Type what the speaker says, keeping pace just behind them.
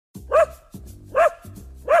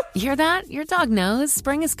You hear that? Your dog knows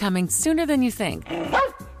spring is coming sooner than you think.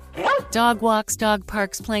 Dog walks, dog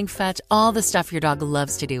parks, playing fetch, all the stuff your dog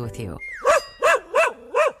loves to do with you.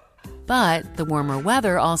 But the warmer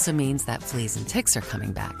weather also means that fleas and ticks are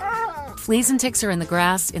coming back. Fleas and ticks are in the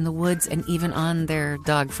grass, in the woods, and even on their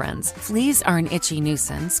dog friends. Fleas are an itchy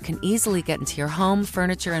nuisance, can easily get into your home,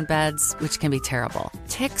 furniture, and beds, which can be terrible.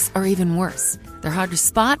 Ticks are even worse. They're hard to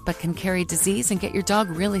spot, but can carry disease and get your dog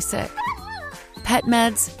really sick.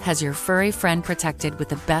 PetMeds has your furry friend protected with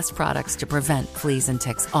the best products to prevent fleas and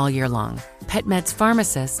ticks all year long. PetMeds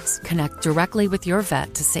pharmacists connect directly with your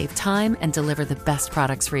vet to save time and deliver the best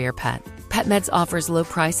products for your pet. PetMeds offers low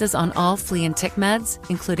prices on all flea and tick meds,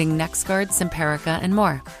 including NexGard, Simparica, and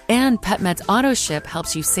more. And PetMeds AutoShip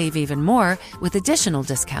helps you save even more with additional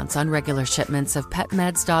discounts on regular shipments of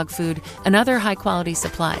PetMeds dog food and other high-quality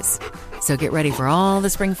supplies. So get ready for all the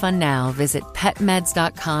spring fun now. Visit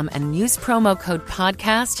petmeds.com and use promo code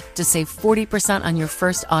PODCAST to save 40% on your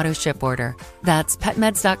first AutoShip order. That's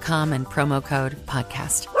petmeds.com and promo code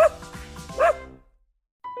PODCAST.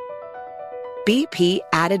 BP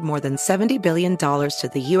added more than $70 billion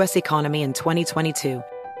to the U.S. economy in 2022.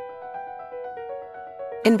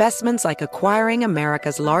 Investments like acquiring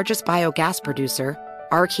America's largest biogas producer,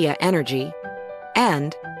 Archaea Energy,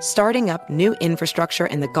 and starting up new infrastructure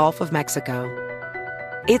in the Gulf of Mexico.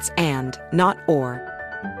 It's and, not or.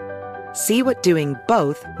 See what doing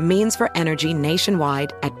both means for energy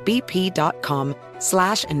nationwide at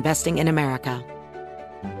bp.com/investing in America.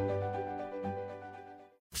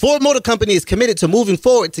 Ford Motor Company is committed to moving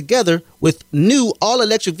forward together with new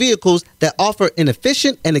all-electric vehicles that offer an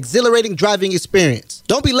efficient and exhilarating driving experience.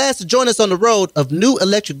 Don't be last to join us on the road of new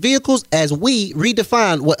electric vehicles as we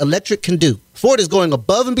redefine what electric can do. Ford is going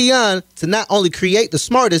above and beyond to not only create the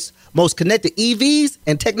smartest, most connected EVs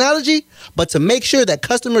and technology, but to make sure that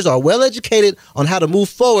customers are well educated on how to move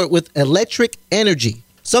forward with electric energy.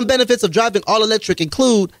 Some benefits of driving all-electric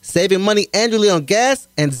include saving money annually on gas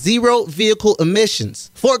and zero vehicle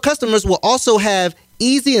emissions. Ford customers will also have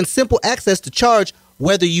easy and simple access to charge,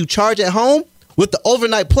 whether you charge at home, with the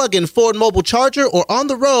overnight plug-in Ford mobile charger, or on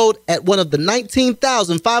the road at one of the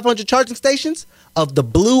 19,500 charging stations of the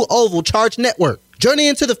Blue Oval Charge Network. Journey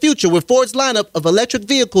into the future with Ford's lineup of electric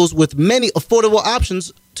vehicles with many affordable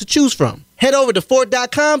options to choose from. Head over to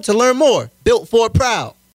Ford.com to learn more. Built Ford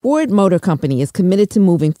proud. Ford Motor Company is committed to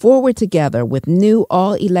moving forward together with new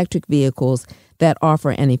all-electric vehicles that offer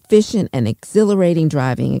an efficient and exhilarating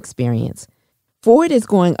driving experience. Ford is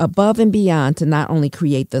going above and beyond to not only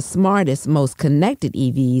create the smartest, most connected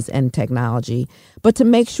EVs and technology, but to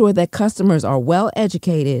make sure that customers are well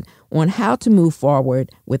educated on how to move forward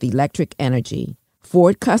with electric energy.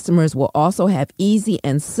 Ford customers will also have easy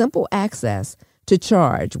and simple access to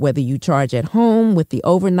charge, whether you charge at home with the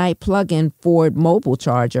overnight plug-in Ford mobile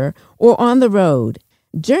charger or on the road.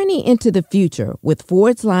 Journey into the future with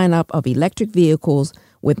Ford's lineup of electric vehicles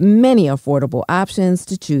with many affordable options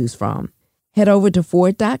to choose from. Head over to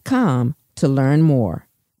Ford.com to learn more.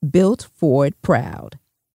 Built Ford proud.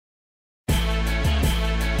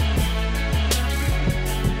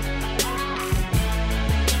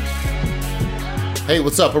 Hey,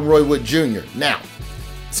 what's up? I'm Roy Wood Jr. Now,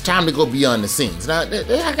 it's time to go beyond the scenes. Now,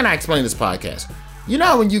 how can I explain this podcast? You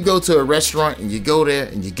know when you go to a restaurant and you go there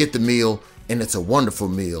and you get the meal and it's a wonderful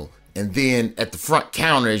meal, and then at the front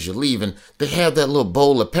counter as you're leaving, they have that little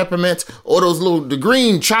bowl of peppermints or the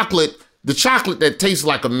green chocolate, the chocolate that tastes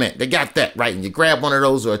like a mint. They got that, right? And you grab one of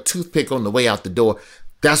those or a toothpick on the way out the door.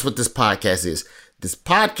 That's what this podcast is. This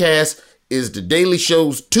podcast is the Daily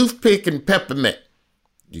Show's toothpick and peppermint.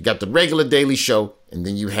 You got the regular Daily Show, and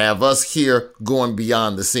then you have us here going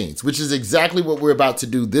beyond the scenes, which is exactly what we're about to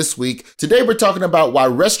do this week. Today, we're talking about why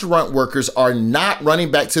restaurant workers are not running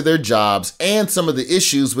back to their jobs and some of the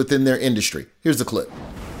issues within their industry. Here's the clip.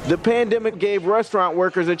 The pandemic gave restaurant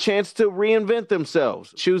workers a chance to reinvent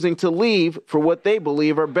themselves, choosing to leave for what they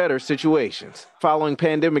believe are better situations. Following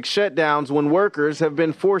pandemic shutdowns when workers have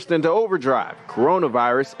been forced into overdrive,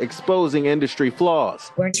 coronavirus exposing industry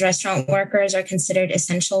flaws. Restaurant workers are considered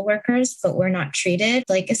essential workers, but we're not treated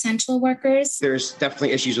like essential workers. There's definitely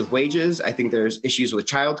issues with wages. I think there's issues with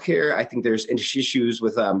childcare. I think there's issues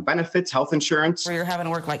with benefits, health insurance. Where you're having to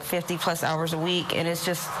work like 50 plus hours a week, and it's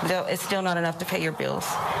still not enough to pay your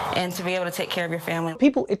bills and to be able to take care of your family.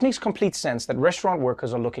 It makes complete sense that restaurant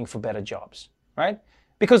workers are looking for better jobs, right?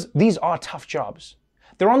 Because these are tough jobs.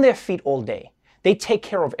 They're on their feet all day. They take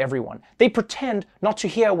care of everyone. They pretend not to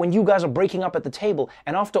hear when you guys are breaking up at the table.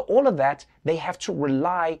 And after all of that, they have to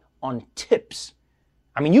rely on tips.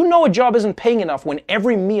 I mean, you know a job isn't paying enough when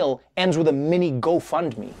every meal ends with a mini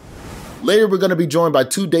GoFundMe. Later, we're going to be joined by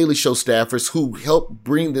two Daily Show staffers who helped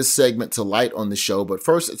bring this segment to light on the show. But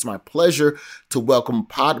first, it's my pleasure to welcome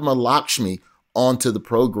Padma Lakshmi onto the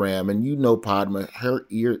program. And you know Padma, her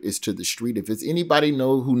ear is to the street. If it's anybody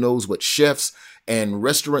who knows what chefs and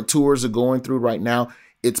restaurateurs are going through right now,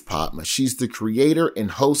 it's Padma. She's the creator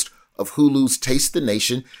and host of Hulu's Taste the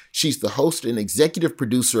Nation. She's the host and executive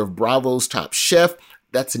producer of Bravo's Top Chef.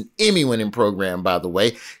 That's an Emmy-winning program, by the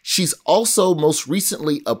way. She's also most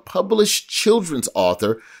recently a published children's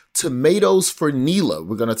author, Tomatoes for Neela.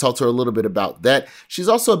 We're going to talk to her a little bit about that. She's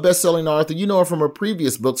also a best-selling author. You know her from her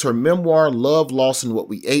previous books, her memoir, Love, Loss, and What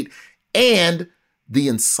We Ate, and the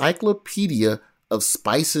Encyclopedia of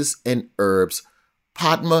Spices and Herbs.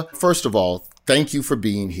 Padma, first of all, thank you for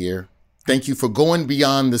being here. Thank you for going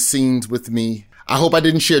beyond the scenes with me. I hope I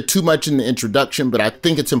didn't share too much in the introduction, but I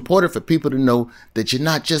think it's important for people to know that you're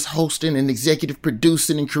not just hosting and executive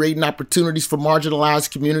producing and creating opportunities for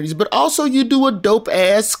marginalized communities, but also you do a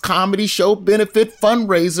dope-ass comedy show benefit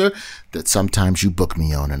fundraiser that sometimes you book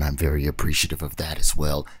me on, and I'm very appreciative of that as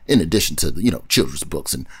well, in addition to, children's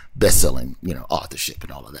books and best-selling, authorship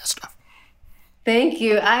and all of that stuff. Thank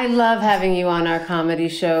you. I love having you on our comedy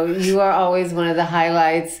show. You are always one of the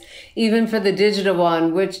highlights, even for the digital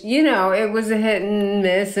one, which, it was a hit and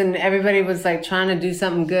miss and everybody was like trying to do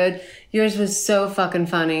something good. Yours was so fucking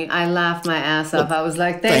funny. I laughed my ass off. I was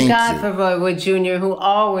like, thank God for Roy Wood Jr., who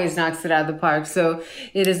always knocks it out of the park. So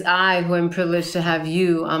it is I who am privileged to have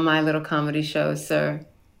you on my little comedy show, sir.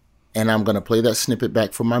 And I'm going to play that snippet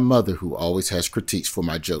back for my mother, who always has critiques for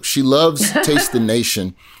my jokes. She loves Taste the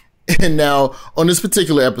Nation. And now on this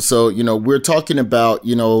particular episode, we're talking about,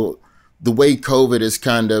 the way COVID has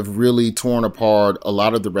kind of really torn apart a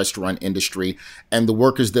lot of the restaurant industry, and the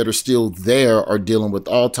workers that are still there are dealing with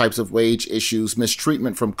all types of wage issues,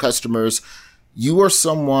 mistreatment from customers. You are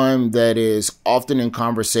someone that is often in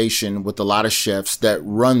conversation with a lot of chefs that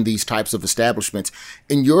run these types of establishments.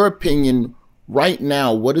 In your opinion, right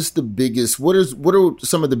now, what are some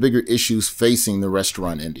of the bigger issues facing the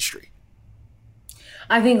restaurant industry?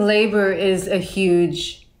 I think labor is a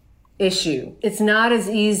huge issue. It's not as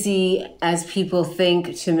easy as people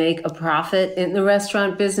think to make a profit in the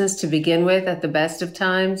restaurant business to begin with. At the best of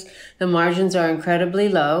times, the margins are incredibly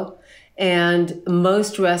low, and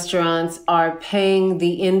most restaurants are paying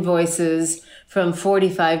the invoices from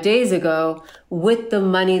 45 days ago with the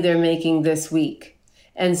money they're making this week.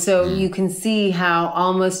 And so you can see how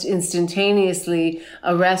almost instantaneously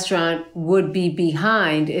a restaurant would be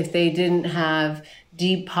behind if they didn't have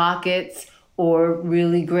deep pockets or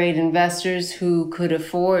really great investors who could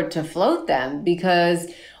afford to float them, because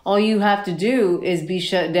all you have to do is be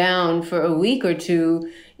shut down for a week or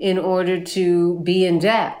two in order to be in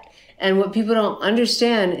debt. And what people don't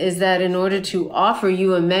understand is that in order to offer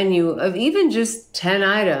you a menu of even just 10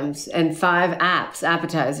 items and 5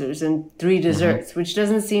 appetizers and 3 desserts, which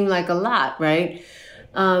doesn't seem like a lot, right?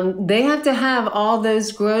 They have to have all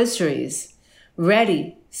those groceries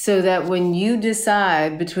ready so that when you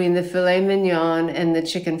decide between the filet mignon and the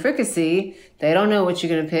chicken fricassee, they don't know what you're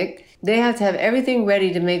going to pick. They have to have everything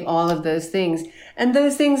ready to make all of those things. And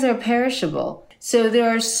those things are perishable. So there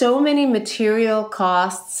are so many material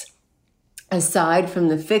costs aside from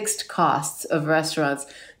the fixed costs of restaurants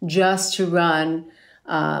just to run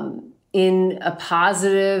in a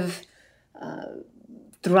positive,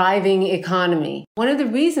 thriving economy. One of the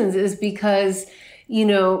reasons is because,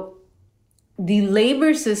 the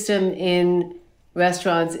labor system in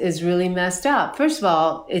restaurants is really messed up. First of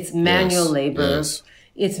all, it's manual labor. Yes.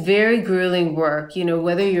 It's very grueling work,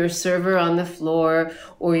 whether you're a server on the floor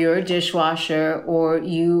or you're a dishwasher or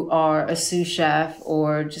you are a sous chef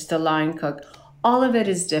or just a line cook. All of it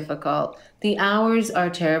is difficult. The hours are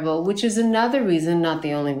terrible, which is another reason, not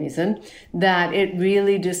the only reason, that it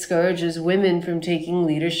really discourages women from taking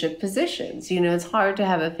leadership positions. It's hard to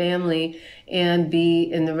have a family and be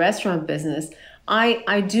in the restaurant business.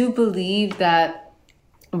 I do believe that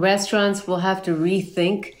restaurants will have to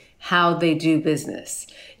rethink how they do business.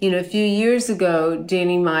 A few years ago,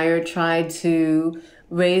 Danny Meyer tried to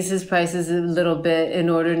raise his prices a little bit in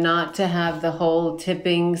order not to have the whole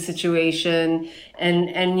tipping situation.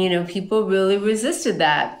 And people really resisted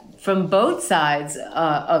that from both sides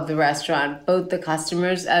of the restaurant, both the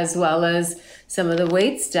customers as well as some of the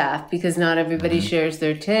wait staff, because not everybody shares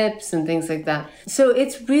their tips and things like that. So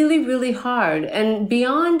it's really, really hard. And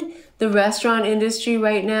beyond the restaurant industry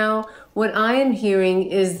right now, what I am hearing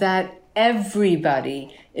is that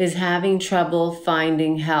everybody is having trouble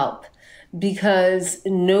finding help, because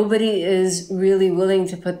nobody is really willing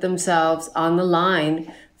to put themselves on the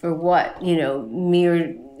line for what,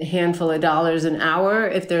 mere handful of dollars an hour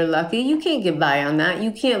if they're lucky. You can't get by on that.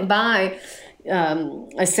 You can't buy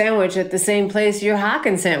a sandwich at the same place you're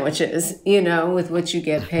hawking sandwiches, with what you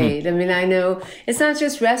get paid. I mean, I know it's not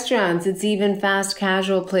just restaurants, it's even fast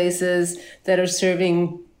casual places that are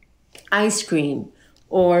serving ice cream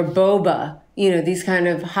or boba, these kind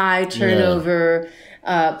of high turnover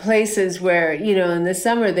places where, in the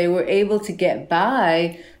summer they were able to get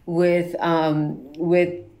by with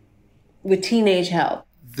teenage help.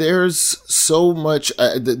 There's so much.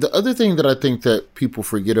 The other thing that I think that people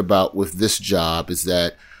forget about with this job is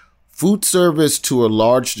that food service, to a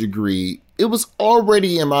large degree, it was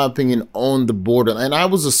already, in my opinion, on the border. And I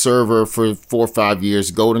was a server for 4 or 5 years,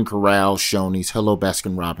 Golden Corral, Shoney's, hello,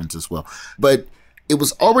 Baskin Robbins as well. But it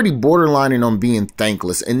was already borderlining on being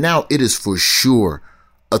thankless. And now it is for sure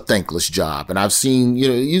a thankless job. And I've seen,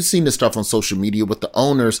 you've seen the stuff on social media with the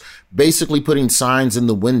owners basically putting signs in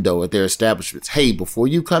the window at their establishments. Hey, before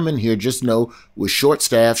you come in here, just know we're short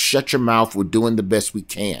staffed, shut your mouth, we're doing the best we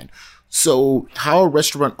can. So how are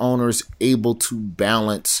restaurant owners able to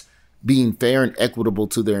balance being fair and equitable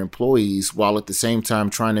to their employees while at the same time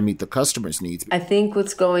trying to meet the customer's needs? I think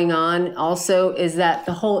what's going on also is that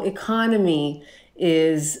the whole economy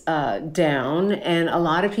is down and a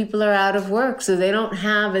lot of people are out of work, so they don't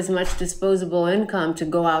have as much disposable income to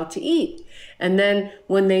go out to eat. And then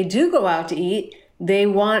when they do go out to eat, they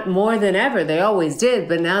want more than ever. They always did,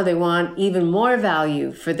 but now they want even more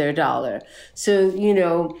value for their dollar. So,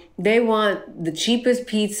 they want the cheapest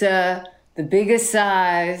pizza, the biggest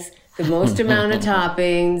size, the most amount of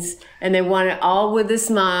toppings, and they want it all with a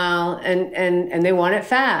smile, and they want it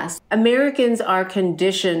fast. Americans are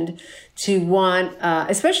conditioned to want,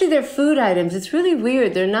 especially their food items. It's really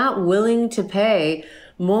weird. They're not willing to pay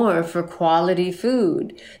more for quality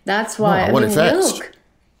food. That's why I want it fast. Milk.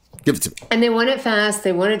 Give it to me. And they want it fast.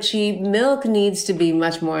 They want it cheap. Milk needs to be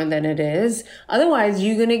much more than it is. Otherwise,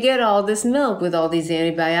 you're going to get all this milk with all these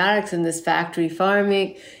antibiotics and this factory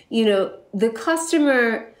farming. The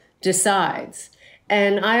customer decides.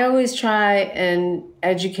 And I always try and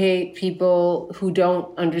educate people who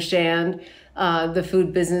don't understand the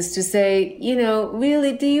food business to say,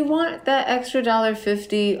 really, do you want that extra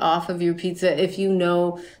 $1.50 off of your pizza if you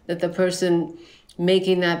know that the person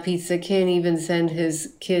making that pizza can't even send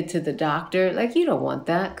his kid to the doctor? Like, you don't want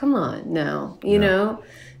that. Come on now, you know?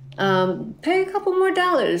 Pay a couple more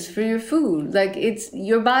dollars for your food. Like,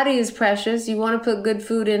 your body is precious. You want to put good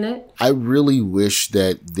food in it. I really wish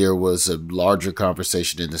that there was a larger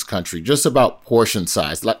conversation in this country just about portion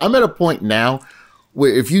size. Like, I'm at a point now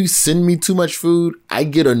where if you send me too much food, I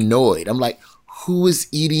get annoyed. I'm like, who is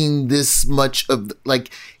eating this much of,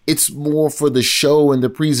 it's more for the show and the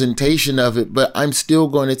presentation of it, but I'm still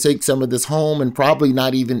going to take some of this home and probably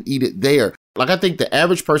not even eat it there. Like, I think the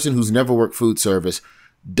average person who's never worked food service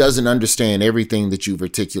doesn't understand everything that you've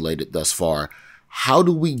articulated thus far. How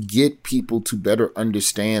do we get people to better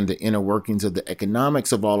understand the inner workings of the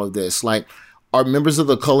economics of all of this? Like, are members of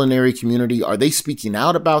the culinary community, are they speaking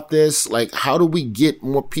out about this? Like, how do we get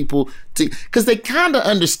more people to, because they kind of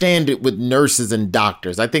understand it with nurses and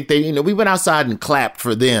doctors. I think they, we went outside and clapped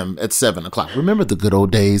for them at 7:00. Remember the good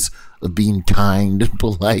old days of being kind and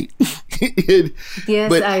polite?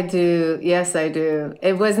 I do. Yes, I do.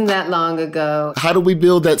 It wasn't that long ago. How do we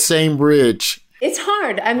build that same bridge? It's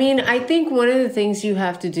hard. I mean, I think one of the things you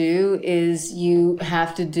have to do is you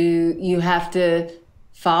have to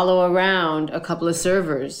follow around a couple of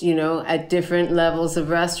servers, at different levels of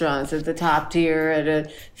restaurants, at the top tier, at a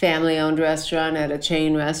family-owned restaurant, at a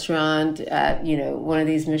chain restaurant, at, one of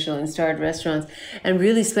these Michelin-starred restaurants, and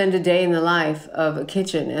really spend a day in the life of a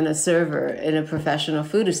kitchen and a server in a professional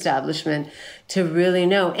food establishment to really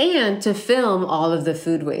know, and to film all of the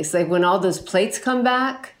food waste. Like, when all those plates come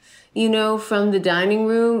back, from the dining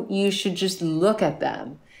room, you should just look at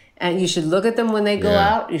them. And you should look at them when they go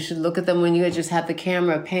out. You should look at them when you just have the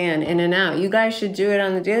camera pan in and out. You guys should do it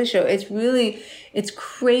on The Daily Show. It's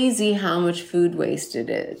crazy how much food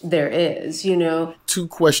wasted there is, 2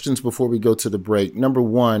 questions before we go to the break. Number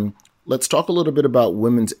one, let's talk a little bit about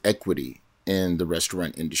women's equity in the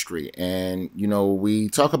restaurant industry. And, we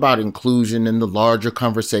talk about inclusion in the larger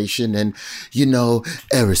conversation. And,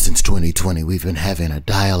 ever since 2020, we've been having a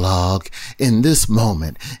dialogue in this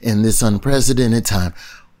moment, in this unprecedented time.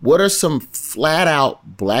 What are some flat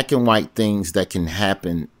out black and white things that can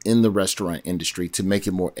happen in the restaurant industry to make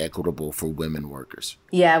it more equitable for women workers?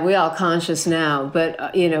 Yeah, we're all conscious now, but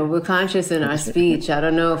we're conscious in our speech. I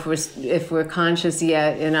don't know if we're conscious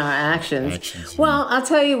yet in our actions. Well, I'll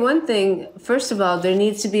tell you one thing. First of all, there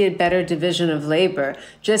needs to be a better division of labor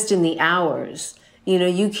just in the hours.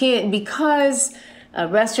 You can't, because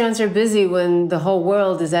Restaurants are busy when the whole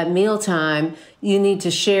world is at mealtime. You need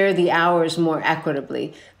to share the hours more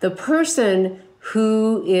equitably. The person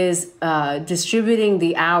who is distributing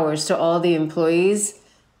the hours to all the employees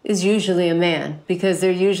is usually a man, because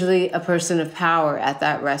they're usually a person of power at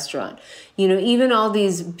that restaurant. You know, even all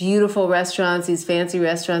these beautiful restaurants, these fancy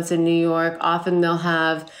restaurants in New York, often they'll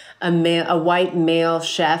have a white male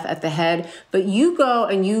chef at the head. But you go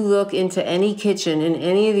and you look into any kitchen in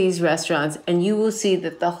any of these restaurants, and you will see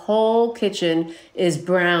that the whole kitchen is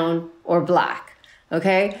brown or black.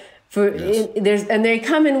 Okay? They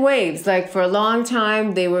come in waves. Like for a long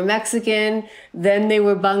time, they were Mexican, then they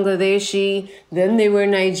were Bangladeshi, then they were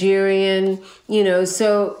Nigerian, you know,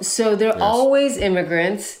 so they're always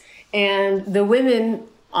immigrants, and the women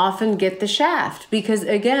often get the shaft because,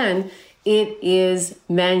 again, it is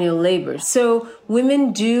manual labor. So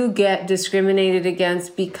women do get discriminated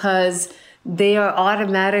against because they are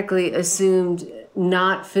automatically assumed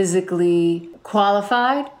not physically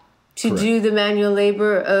qualified to do the manual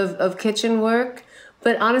labor of kitchen work.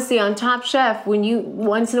 But honestly, on Top Chef,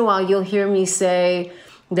 once in a while, you'll hear me say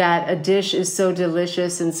that a dish is so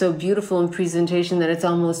delicious and so beautiful in presentation that it's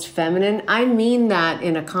almost feminine. I mean that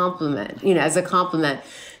in a compliment, as a compliment,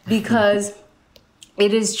 because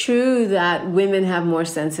it is true that women have more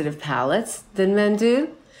sensitive palates than men do.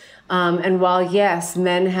 And while, yes,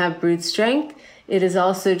 men have brute strength, it is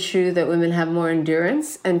also true that women have more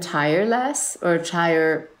endurance and tire less or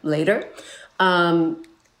tire later.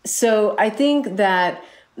 So I think that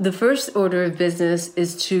the first order of business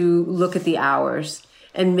is to look at the hours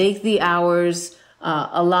and make the hours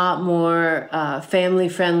a lot more family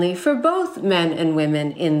friendly for both men and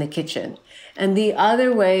women in the kitchen. And the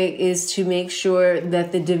other way is to make sure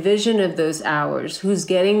that the division of those hours, who's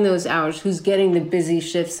getting those hours, who's getting the busy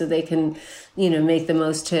shifts so they can, make the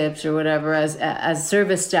most tips or whatever as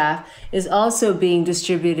service staff, is also being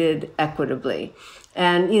distributed equitably.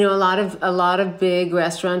 And, a lot of big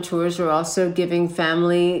restaurateurs are also giving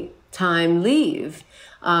family time leave.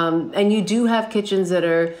 And you do have kitchens that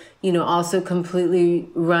are, also completely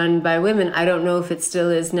run by women. I don't know if it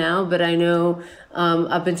still is now, but I know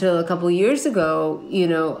up until a couple of years ago,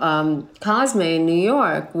 Cosme in New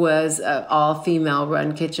York was an all-female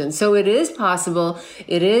run kitchen. So it is possible,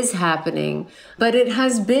 it is happening, but it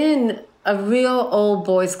has been a real old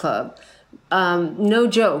boys club. No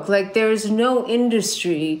joke. Like, there's no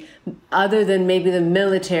industry other than maybe the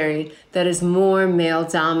military that is more male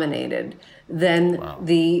dominated than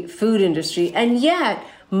the food industry. And yet,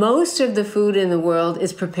 most of the food in the world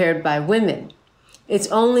is prepared by women. It's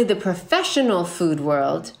only the professional food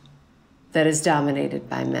world that is dominated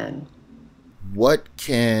by men. What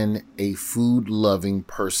can a food-loving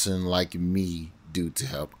person like me do to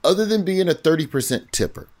help? Other than being a 30%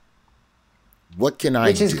 tipper, what can I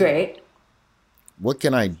do? Which is great. What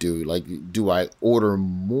can I do? Like, do I order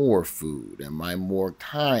more food? Am I more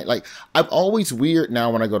kind? Like, I'm always weird now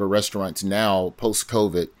when I go to restaurants now,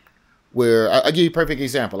 post-COVID, where I'll give you a perfect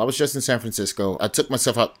example. I was just in San Francisco. I took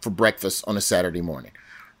myself out for breakfast on a Saturday morning.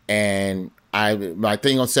 And my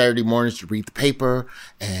thing on Saturday morning is to read the paper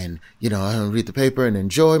and, I read the paper and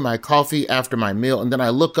enjoy my coffee after my meal. And then I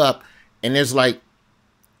look up and there's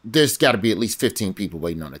got to be at least 15 people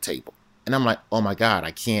waiting on the table. And I'm like, oh my God,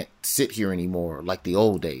 I can't sit here anymore like the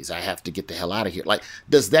old days. I have to get the hell out of here. Like,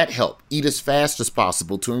 does that help? Eat as fast as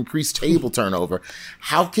possible to increase table turnover.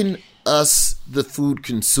 How can us, the food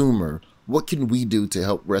consumer, what can we do to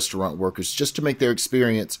help restaurant workers just to make their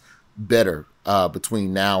experience better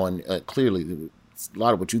between now and clearly a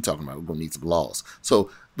lot of what you're talking about, we're going to need some laws.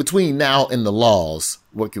 So between now and the laws,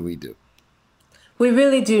 what can we do? We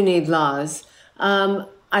really do need laws.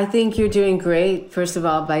 I think you're doing great, first of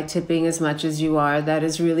all, by tipping as much as you are. That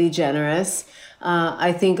is really generous.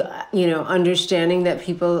 I think, understanding that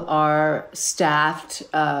people are staffed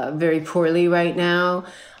very poorly right now,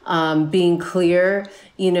 being clear.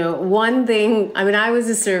 One thing, I was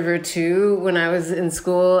a server too when I was in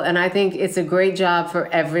school, and I think it's a great job for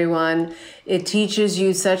everyone. It teaches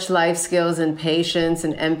you such life skills and patience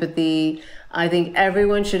and empathy. I think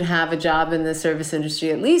everyone should have a job in the service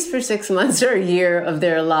industry, at least for 6 months or a year of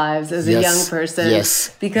their lives as a young person,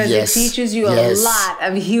 because it teaches you a lot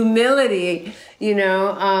of humility.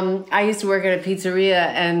 I used to work at a pizzeria,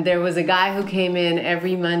 and there was a guy who came in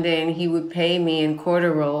every Monday, and he would pay me in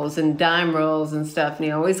quarter rolls and dime rolls and stuff. And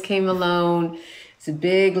he always came alone. He's a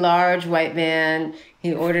big, large white man.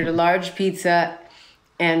 He ordered a large pizza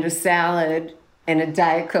and a salad and a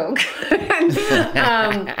Diet Coke.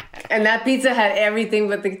 And that pizza had everything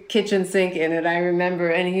but the kitchen sink in it, I remember.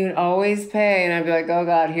 And he would always pay. And I'd be like, oh,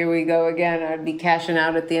 God, here we go again. I'd be cashing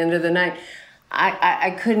out at the end of the night.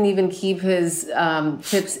 I couldn't even keep his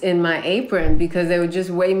chips in my apron because they would just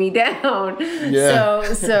weigh me down.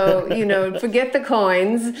 Yeah. So forget the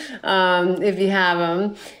coins if you have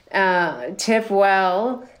them. Tip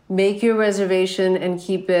well. Make your reservation and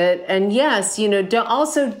keep it. And yes,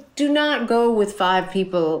 do not go with 5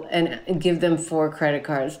 people and give them 4 credit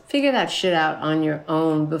cards. Figure that shit out on your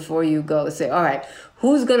own before you go. Say, all right,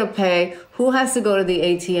 who's going to pay? Who has to go to the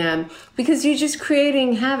ATM? Because you're just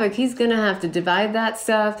creating havoc. He's going to have to divide that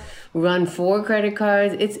stuff, run 4 credit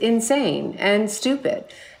cards. It's insane and stupid.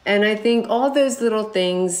 And I think all those little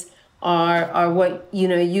things are what,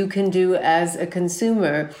 you can do as a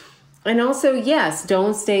consumer. And also, yes,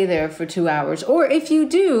 don't stay there for 2 hours. Or if you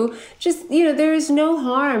do, just, there is no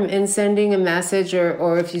harm in sending a message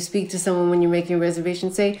or if you speak to someone when you're making a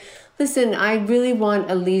reservation, say, listen, I really want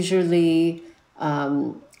a leisurely,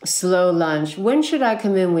 slow lunch. When should I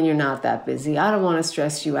come in when you're not that busy? I don't want to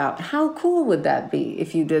stress you out. How cool would that be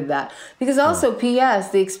if you did that? Because also, P.S.,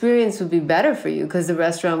 the experience would be better for you because the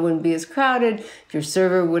restaurant wouldn't be as crowded. Your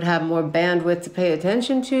server would have more bandwidth to pay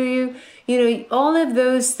attention to you. All of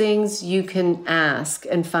those things you can ask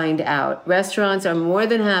and find out. Restaurants are more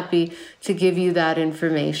than happy to give you that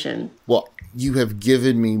information. Well, you have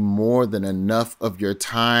given me more than enough of your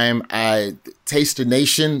time. Taste the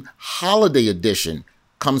Nation Holiday Edition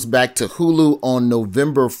comes back to Hulu on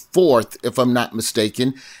November 4th, if I'm not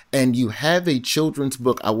mistaken. And you have a children's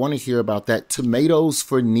book. I want to hear about that. Tomatoes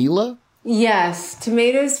for Neela? Yes,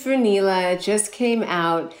 Tomatoes for Neela. It just came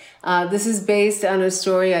out. This is based on a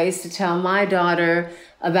story I used to tell my daughter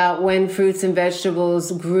about when fruits and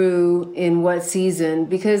vegetables grew in what season,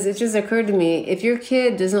 because it just occurred to me, if your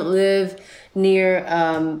kid doesn't live near,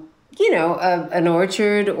 an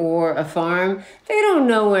orchard or a farm, they don't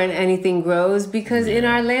know when anything grows, because in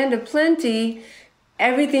our land of plenty,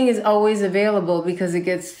 everything is always available because it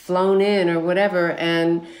gets flown in or whatever.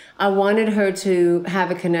 And I wanted her to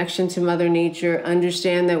have a connection to Mother Nature,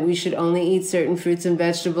 understand that we should only eat certain fruits and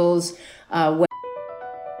vegetables.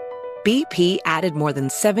 BP added more than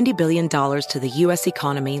 $70 billion to the U.S.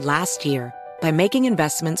 economy last year by making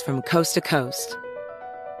investments from coast to coast.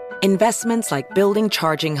 Investments like building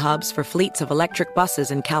charging hubs for fleets of electric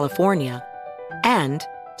buses in California and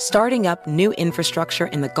starting up new infrastructure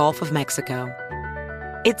in the Gulf of Mexico.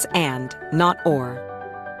 It's and, not or.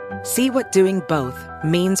 See what doing both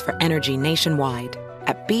means for energy nationwide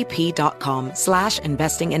at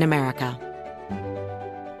bp.com/investing in America.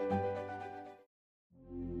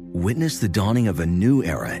 Witness the dawning of a new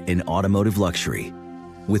era in automotive luxury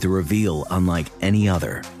with a reveal unlike any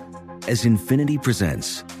other as Infiniti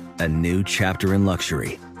presents a new chapter in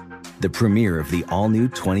luxury, the premiere of the all-new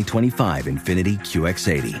 2025 Infiniti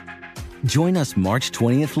QX80. Join us March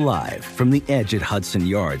 20th live from the Edge at Hudson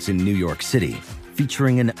Yards in New York City,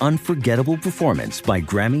 featuring an unforgettable performance by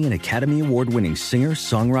Grammy and Academy Award-winning singer,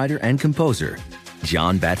 songwriter, and composer,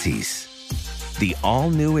 Jon Batiste. The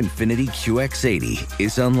all-new Infiniti QX80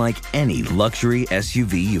 is unlike any luxury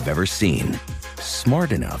SUV you've ever seen.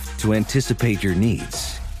 Smart enough to anticipate your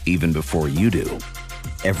needs, even before you do.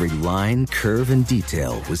 Every line, curve, and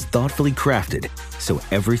detail was thoughtfully crafted so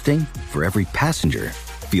everything for every passenger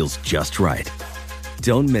feels just right.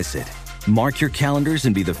 Don't miss it. Mark your calendars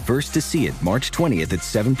and be the first to see it March 20th at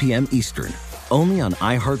 7 p.m. Eastern, only on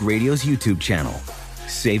iHeartRadio's YouTube channel.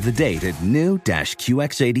 Save the date at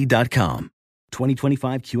new-QX80.com.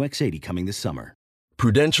 2025 QX80 coming this summer.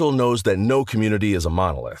 Prudential knows that no community is a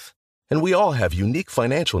monolith, and we all have unique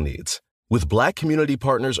financial needs. With Black community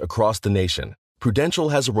partners across the nation, Prudential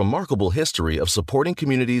has a remarkable history of supporting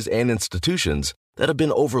communities and institutions that have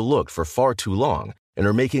been overlooked for far too long and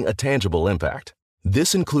are making a tangible impact.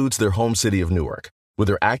 This includes their home city of Newark, where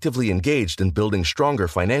they're actively engaged in building stronger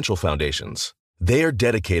financial foundations. They are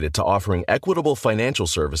dedicated to offering equitable financial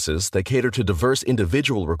services that cater to diverse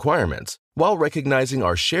individual requirements while recognizing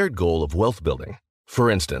our shared goal of wealth building. For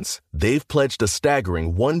instance, they've pledged a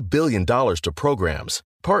staggering $1 billion to programs,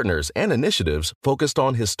 partners, and initiatives focused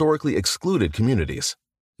on historically excluded communities.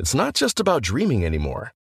 It's not just about dreaming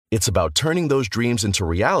anymore. It's about turning those dreams into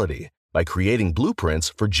reality by creating blueprints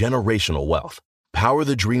for generational wealth. Power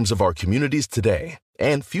the dreams of our communities today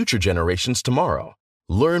and future generations tomorrow.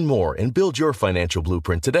 Learn more and build your financial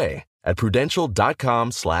blueprint today at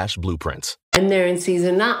prudential.com/blueprints. And they're in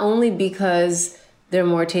season not only because they're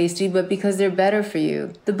more tasty, but because they're better for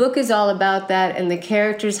you. The book is all about that, and the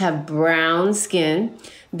characters have brown skin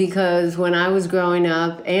because when I was growing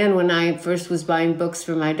up and when I first was buying books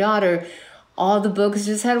for my daughter, all the books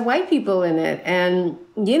just had white people in it. And,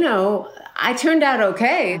 I turned out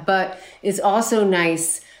okay, but it's also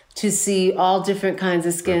nice to see all different kinds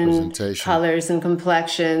of skin colors and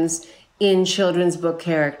complexions in children's book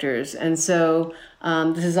characters. And so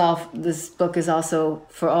this book is also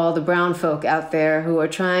for all the brown folk out there who are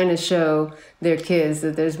trying to show their kids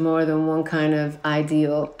that there's more than one kind of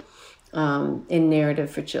ideal in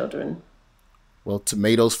narrative for children. Well,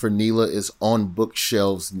 Tomatoes for Neela is on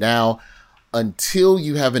bookshelves now. Until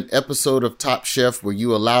you have an episode of Top Chef where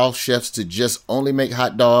you allow chefs to just only make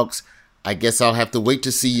hot dogs, I guess I'll have to wait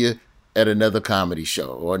to see you at another comedy show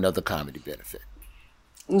or another comedy benefit.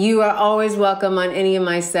 You are always welcome on any of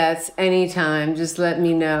my sets, anytime. Just let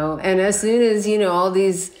me know. And as soon as, all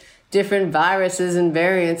these different viruses and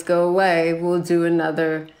variants go away, we'll do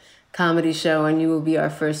another comedy show and you will be our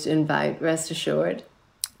first invite, rest assured.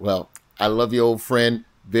 Well, I love you, old friend.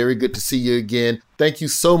 Very good to see you again. Thank you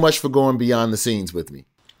so much for going behind the scenes with me.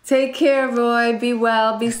 Take care, Roy. Be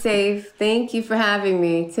well, be safe. Thank you for having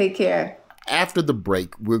me. Take care. After the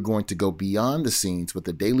break, we're going to go beyond the scenes with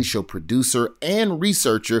the Daily Show producer and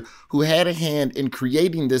researcher who had a hand in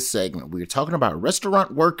creating this segment. We're talking about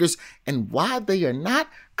restaurant workers and why they are not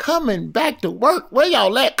coming back to work. Where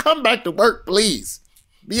y'all at? Come back to work, please.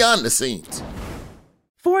 Beyond the scenes.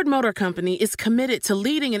 Ford Motor Company is committed to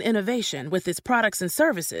leading in innovation with its products and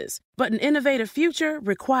services, but an innovative future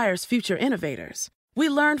requires future innovators. We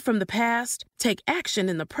learn from the past, take action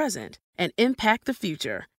in the present, and impact the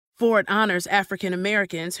future. Ford honors African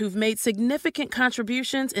Americans who've made significant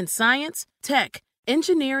contributions in science, tech,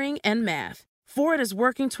 engineering, and math. Ford is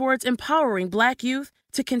working towards empowering Black youth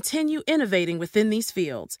to continue innovating within these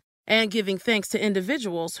fields and giving thanks to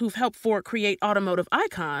individuals who've helped Ford create automotive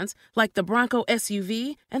icons like the Bronco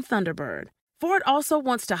SUV and Thunderbird. Ford also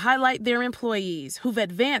wants to highlight their employees who've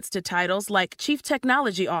advanced to titles like Chief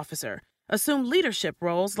Technology Officer, assumed leadership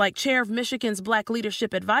roles like Chair of Michigan's Black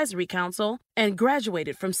Leadership Advisory Council, and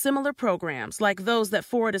graduated from similar programs like those that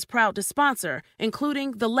Ford is proud to sponsor,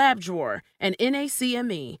 including the Lab Drawer and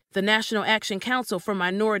NACME, the National Action Council for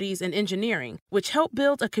Minorities in Engineering, which help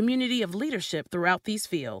build a community of leadership throughout these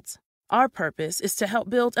fields. Our purpose is to help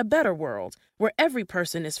build a better world where every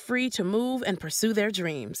person is free to move and pursue their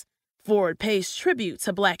dreams. Ford pays tribute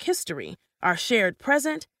to Black history, our shared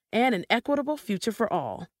present, and an equitable future for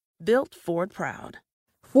all. Built Ford proud.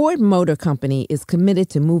 Ford Motor Company is committed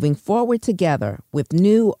to moving forward together with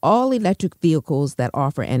new all-electric vehicles that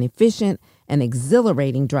offer an efficient and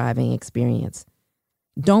exhilarating driving experience.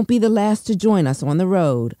 Don't be the last to join us on the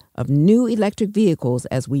road of new electric vehicles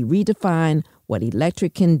as we redefine what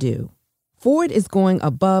electric can do. Ford is going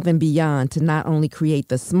above and beyond to not only create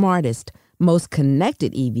the smartest, most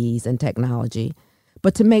connected EVs and technology,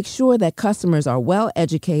 but to make sure that customers are well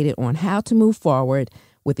educated on how to move forward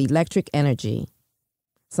with electric energy.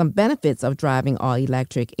 Some benefits of driving all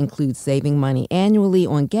electric include saving money annually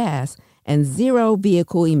on gas and zero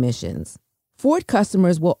vehicle emissions. Ford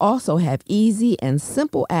customers will also have easy and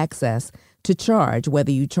simple access to charge,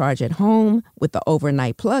 whether you charge at home with the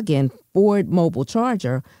overnight plug-in Ford mobile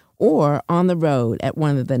charger or on the road at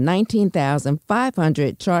one of the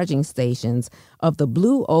 19,500 charging stations of the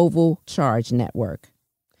Blue Oval Charge Network.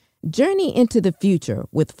 Journey into the future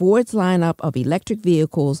with Ford's lineup of electric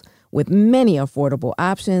vehicles with many affordable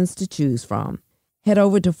options to choose from. Head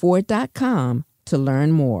over to Ford.com to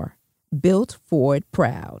learn more. Built Ford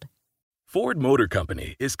proud. Ford Motor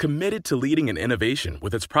Company is committed to leading in innovation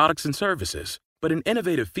with its products and services, but an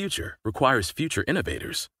innovative future requires future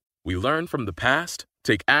innovators. We learn from the past,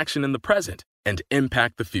 take action in the present, and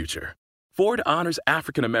impact the future. Ford honors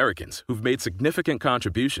African Americans who've made significant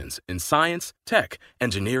contributions in science, tech,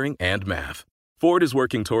 engineering, and math. Ford is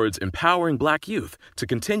working towards empowering Black youth to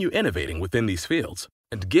continue innovating within these fields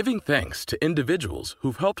and giving thanks to individuals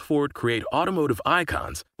who've helped Ford create automotive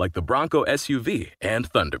icons like the Bronco SUV and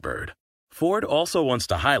Thunderbird. Ford also wants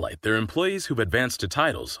to highlight their employees who've advanced to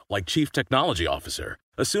titles like Chief Technology Officer,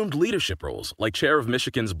 assumed leadership roles like Chair of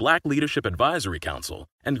Michigan's Black Leadership Advisory Council,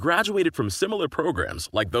 and graduated from similar programs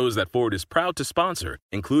like those that Ford is proud to sponsor,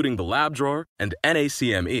 including the Lab Drawer and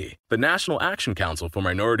NACME, the National Action Council for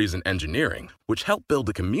Minorities in Engineering, which help build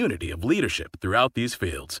a community of leadership throughout these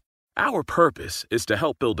fields. Our purpose is to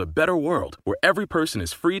help build a better world where every person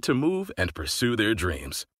is free to move and pursue their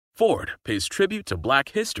dreams. Ford pays tribute to Black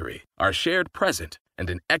history, our shared present, and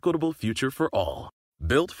an equitable future for all.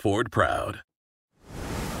 Built Ford proud.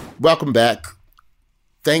 Welcome back.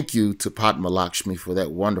 Thank you to Padma Lakshmi for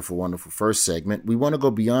that wonderful, wonderful first segment. We want to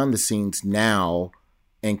go beyond the scenes now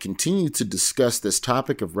and continue to discuss this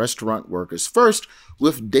topic of restaurant workers. First,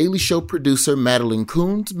 with Daily Show producer Madeline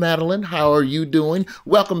Coons. Madeline, how are you doing?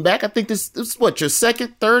 Welcome back. I think this is what, your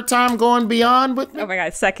third time going beyond with me? Oh my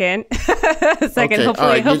God, second. Okay,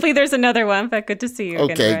 hopefully there's another one, but good to see you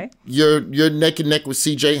again, Roy. You're neck and neck with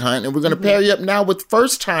CJ Hunt, and we're going to pair you up now with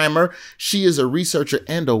first timer. She is a researcher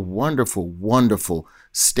and a wonderful, wonderful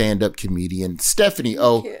stand-up comedian, Stephanie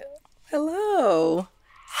O. Hello.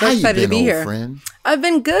 How you excited been, to be old here. friend? I've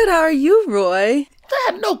been good. How are you, Roy?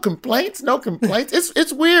 No complaints.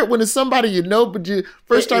 It's weird when it's somebody you know, but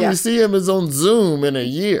first time you see him is on Zoom in a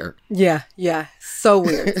year. Yeah. So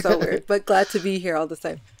weird, but glad to be here all the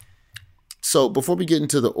same. So before we get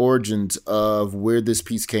into the origins of where this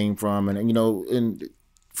piece came from, and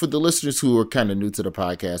for the listeners who are kind of new to the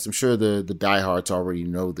podcast, I'm sure the diehards already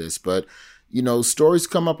know this, but stories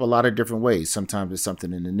come up a lot of different ways. Sometimes it's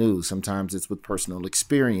something in the news. Sometimes it's with personal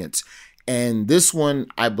experience. And this one,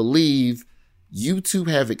 I believe you two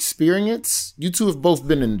have experience. You two have both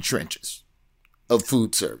been in the trenches of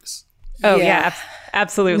food service. Oh, yeah,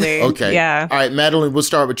 absolutely. Okay. Yeah. All right, Madeline, we'll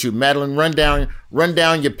start with you. Madeline, run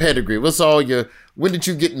down your pedigree. When did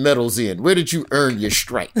you get medals in? Where did you earn your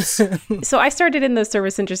stripes? So I started in the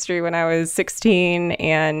service industry when I was 16,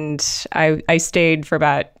 and I stayed for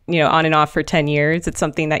about, on and off for 10 years. It's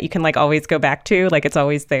something that you can always go back to, it's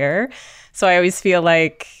always there. So I always feel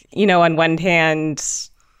like, on one hand,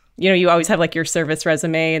 you always have your service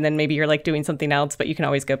resume, and then maybe you're doing something else, but you can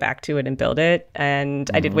always go back to it and build it.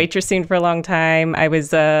 And I did waitressing for a long time. I was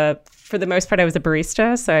for the most part, I was a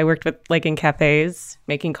barista. So I worked with in cafes,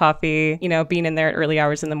 making coffee, being in there at early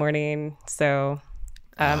hours in the morning. So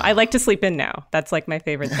I like to sleep in now. That's my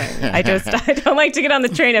favorite thing. I don't like to get on the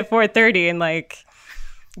train at 4:30 and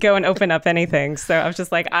go and open up anything. So I was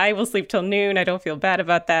just I will sleep till noon. I don't feel bad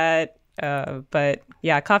about that. But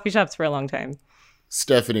yeah, coffee shops for a long time.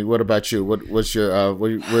 Stephanie, what about you? What's your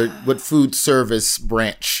what food service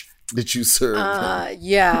branch did you serve?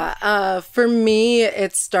 For me,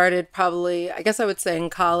 it started probably, I guess I would say in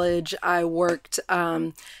college. I worked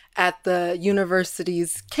at the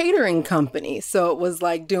university's catering company. So it was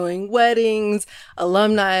doing weddings,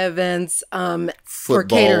 alumni events, for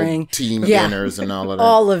catering. Team dinners and all of that.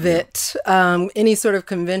 All of it. Any sort of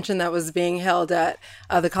convention that was being held at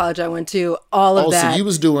the college I went to, all of that. So you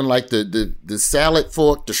was doing the salad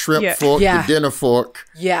fork, the shrimp fork, the dinner fork.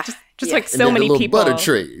 Yeah. Just so many people. Butter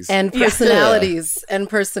trays. And personalities. And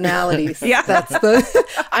personalities. Yeah.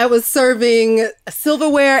 I was serving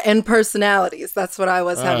silverware and personalities. That's what I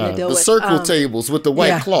was having to deal with. The circle tables with the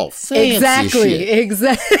white cloth. Fancy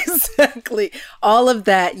Exactly. All of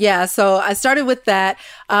that. Yeah. So I started with that,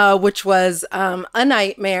 which was a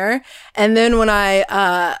nightmare. And then when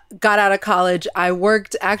I got out of college, I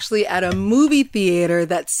worked actually at a movie theater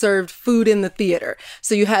that served food in the theater.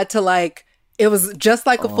 So you had to it was just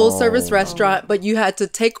like a full service restaurant, but you had to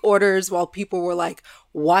take orders while people were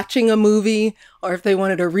watching a movie, or if they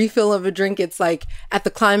wanted a refill of a drink, it's at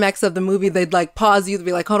the climax of the movie, they'd pause you, they'd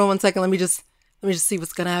be hold on one second, let me just see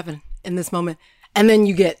what's going to happen in this moment. And then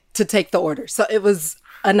you get to take the order. So it was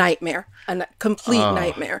a nightmare, a complete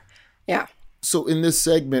nightmare. Yeah. So in this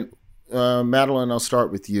segment, Madeline, I'll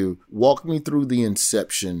start with you. Walk me through the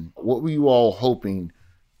inception. What were you all hoping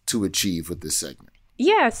to achieve with this segment?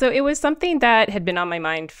 Yeah, so it was something that had been on my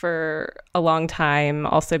mind for a long time,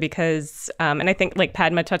 also because, and I think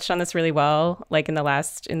Padma touched on this really well, in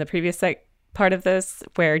the previous part of this,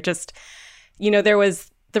 where just, there was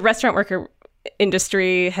the restaurant worker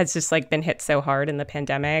industry has just been hit so hard in the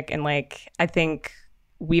pandemic. And I think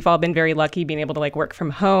we've all been very lucky being able to work from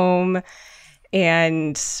home.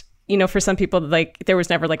 And, for some people, there was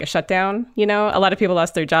never a shutdown, a lot of people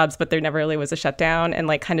lost their jobs, but there never really was a shutdown. And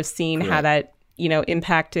kind of seeing how that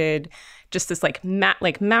impacted just this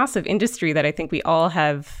massive industry that I think we all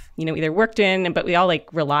have, either worked in, but we all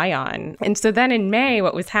rely on. And so then in May,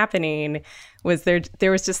 what was happening was there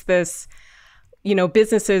was just this,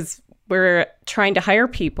 businesses were trying to hire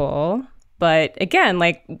people, but again,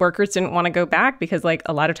 workers didn't want to go back because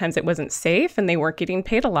a lot of times it wasn't safe and they weren't getting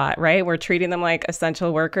paid a lot, right? We're treating them like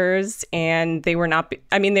essential workers, and they were not,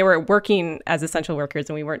 they were working as essential workers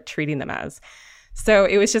and we weren't treating them as. So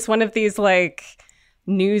it was just one of these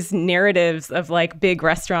news narratives of big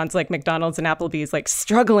restaurants like McDonald's and Applebee's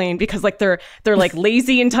struggling because they're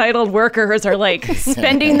lazy entitled workers are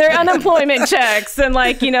spending their unemployment checks and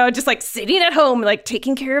just sitting at home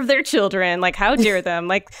taking care of their children, how dare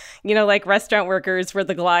them, restaurant workers were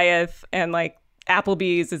the Goliath and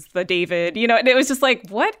Applebee's is the David, and it was just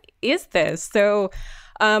what is this? So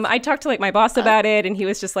I talked to my boss about it, and he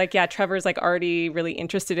was just yeah, Trevor's already really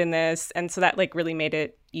interested in this. And so that really made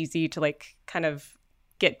it easy to kind of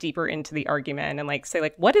get deeper into the argument and like say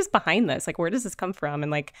like, what is behind this? Like, where does this come from? And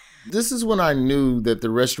like, this is when I knew that the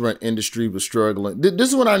restaurant industry was struggling. This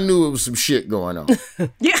is when I knew it was some shit going on.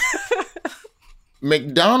 Yeah.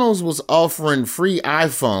 McDonald's was offering free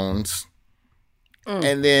iPhones.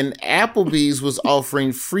 And then Applebee's was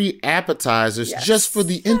offering free appetizers just for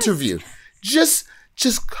the interview. Just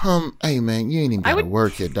come. Hey, man, you ain't even got to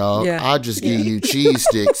work here, dog. Yeah. I'll just give you cheese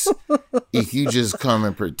sticks if you just come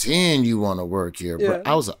and pretend you want to work here. But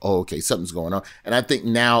I was like, oh, okay, something's going on. And I think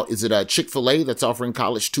now, is it a Chick-fil-A that's offering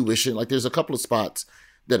college tuition? Like, there's a couple of spots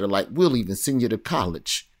that are like, we'll even send you to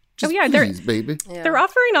college. Just please, baby. They're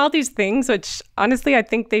offering all these things, which honestly, I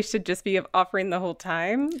think they should just be offering the whole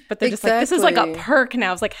time. But they're just like, this is like a perk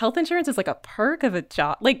now. It's like health insurance is like a perk of a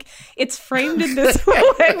job. Like it's framed in this way.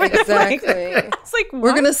 Exactly. It's like,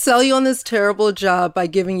 we're going to sell you on this terrible job by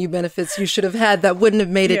giving you benefits you should have had that wouldn't have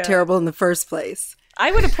made it terrible in the first place. I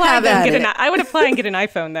would apply and get an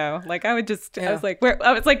iPhone though. Like I would just, I was like, where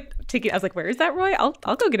is that, Roy?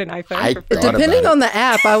 I'll go get an iPhone. Depending on the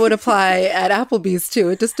app, I would apply at Applebee's too.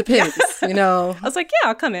 It just depends, you know. I was like, yeah,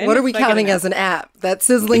 I'll come in. What are we counting as an app? That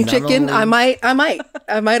sizzling chicken? I might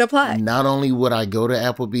apply. Not only would I go to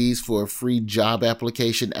Applebee's for a free job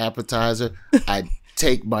application appetizer, I'd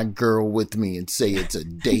take my girl with me and say it's a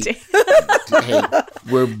date. Hey,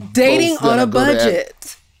 we're dating on a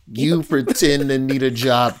budget. You pretend to need a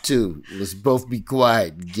job too. Let's both be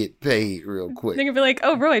quiet and get paid real quick. They're gonna be like,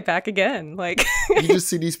 "Oh, Roy, back again!" Like you just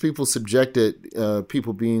see these people subjected,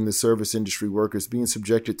 people being the service industry workers, being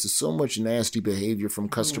subjected to so much nasty behavior from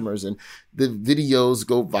customers, and the videos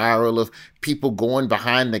go viral of people going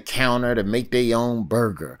behind the counter to make their own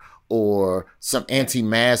burger, or some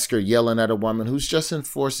anti-masker yelling at a woman who's just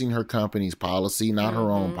enforcing her company's policy, not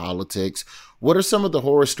her own politics. What are some of the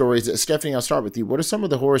horror stories? Stephanie, I'll start with you. What are some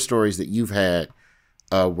of the horror stories that you've had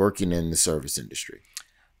working in the service industry?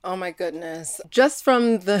 Oh my goodness. Just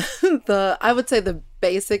from the I would say the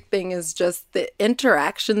basic thing is just the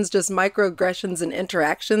interactions, just microaggressions and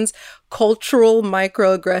interactions, cultural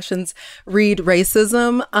microaggressions, read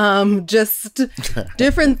racism, just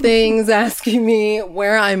different things, asking me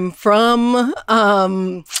where I'm from,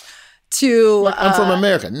 I'm from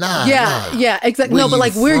America. Yeah, exactly. No, but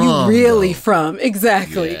like, where are you really from?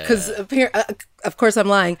 Exactly. Because of course I'm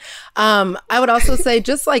lying. I would also say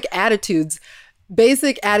just like attitudes.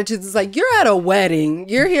 Basic attitudes is like, you're at a wedding.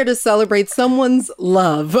 You're here to celebrate someone's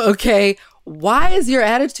love, okay? Why is your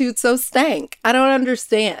attitude so stank? I don't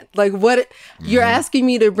understand. Like you're asking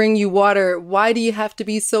me to bring you water. Why do you have to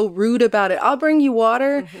be so rude about it? I'll bring you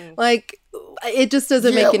water. Like, it just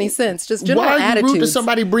doesn't make any sense. Just general attitudes. Why are you rude to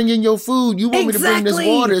somebody bringing your food? You want me to bring this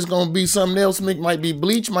water? It's going to be something else. Might be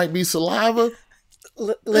bleach, might be saliva.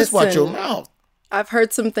 Let's watch your mouth. I've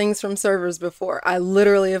heard some things from servers before. I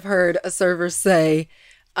literally have heard a server say,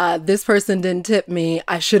 this person didn't tip me.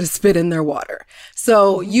 I should have spit in their water.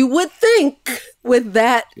 So you would think with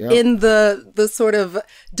that in the sort of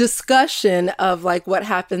discussion of like what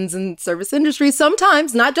happens in service industry,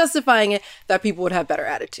 sometimes, not justifying it, that people would have better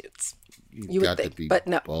attitudes. You would think, but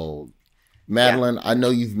no. Bold. Madeline, I know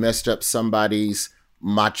you've messed up somebody's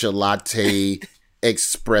matcha latte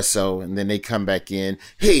espresso, and then they come back in.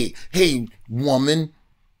 Hey, woman,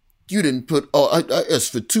 you didn't put. I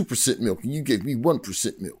asked for 2% milk, and you gave me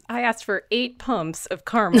 1% milk. I asked for 8 pumps of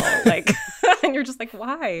caramel, like, and you're just like,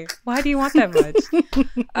 why? Why do you want that much?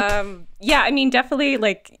 Yeah, I mean, definitely,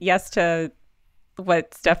 like, yes to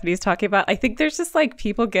what Stephanie's talking about. I think there's just like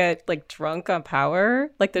people get like drunk on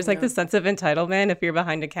power. Like, there's like this sense of entitlement if you're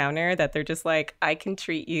behind a counter that they're just like, I can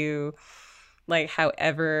treat you like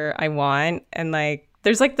however I want. And like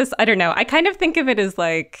there's like this, I don't know, I kind of think of it as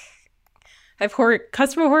like I have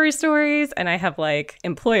customer horror stories and I have like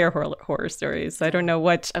employer horror stories. So I don't know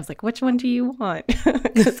I was like, which one do you want?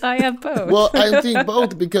 Because I have both. Well, I think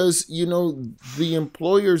both because, you know, the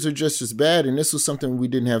employers are just as bad. And this was something we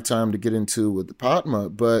didn't have time to get into with the Padma.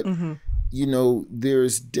 But, you know,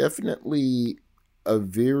 there's definitely a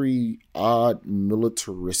very odd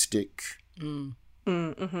militaristic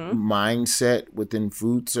mindset within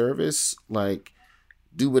food service. Like,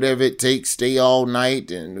 do whatever it takes, stay all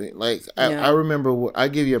night. And like, I remember, I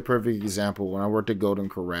give you a perfect example. When I worked at Golden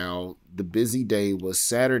Corral, the busy day was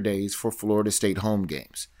Saturdays for Florida State home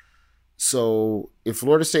games. So if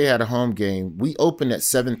Florida State had a home game, we opened at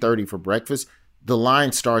 7:30 for breakfast. The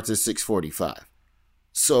line starts at 6:45.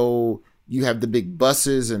 So you have the big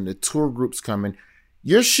buses and the tour groups coming.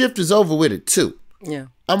 Your shift is over with at 2. Yeah.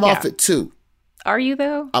 I'm off at 2. Are you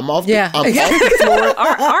though? I'm off the floor.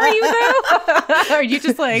 Are you though? Are you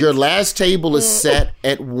just like... Your last table is set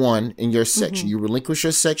at 1 in your section. You relinquish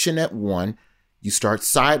your section at 1. You start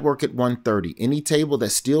side work at 1:30. Any table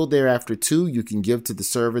that's still there after 2, you can give to the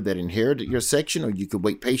server that inherited your section, or you could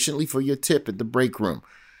wait patiently for your tip at the break room.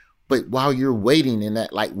 But while you're waiting in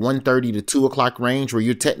that like 1:30 to 2 o'clock range where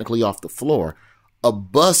you're technically off the floor, a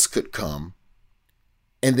bus could come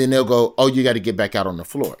and then they'll go, oh, you got to get back out on the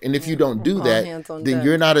floor. And if you don't do that, then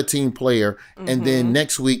you're not a team player. And then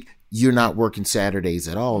next week, you're not working Saturdays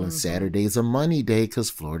at all. And Saturday's a money day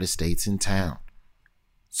because Florida State's in town.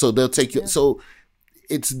 So they'll take you. So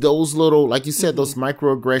it's those little, like you said, those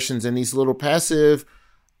microaggressions and these little passive,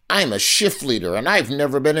 I'm a shift leader and I've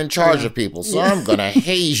never been in charge of people, so I'm going to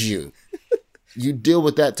haze you. You deal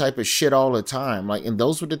with that type of shit all the time. Like, and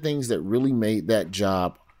those were the things that really made that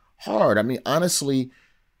job hard. I mean, honestly,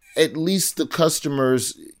 at least the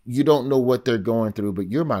customers, you don't know what they're going through, but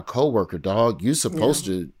you're my coworker, dog. You're supposed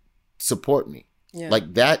to support me. Yeah.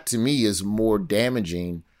 Like that to me is more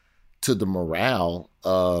damaging to the morale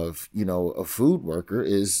of, you know, a food worker,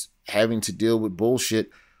 is having to deal with bullshit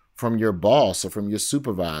from your boss or from your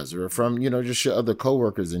supervisor or from, you know, just your other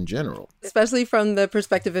coworkers in general. Especially from the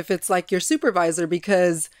perspective if it's like your supervisor,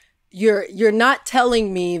 because you're not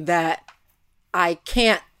telling me that I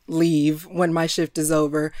can't leave when my shift is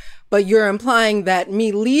over, but you're implying that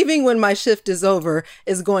me leaving when my shift is over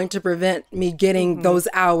is going to prevent me getting those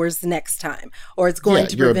hours next time, or it's going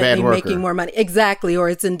to prevent me making more money. Exactly. Or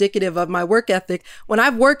it's indicative of my work ethic. When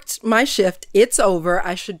I've worked my shift, it's over.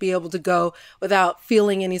 I should be able to go without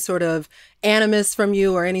feeling any sort of animus from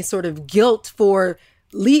you or any sort of guilt for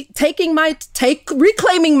reclaiming my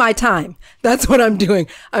time. That's what I'm doing.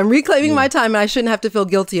 I'm reclaiming my time, and I shouldn't have to feel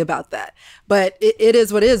guilty about that. But it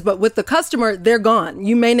is what it is. But with the customer, they're gone.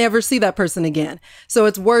 You may never see that person again. So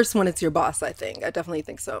it's worse when it's your boss, I think. I definitely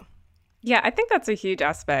think so. Yeah, I think that's a huge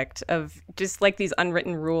aspect of just like these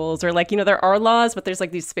unwritten rules, or like, you know, there are laws, but there's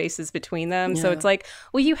like these spaces between them. Yeah. So it's like,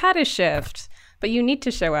 well, you had a shift, but you need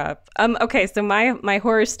to show up. Okay, so my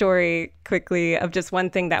horror story quickly of just one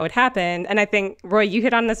thing that would happen, and I think, Roy, you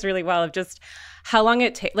hit on this really well, of just how long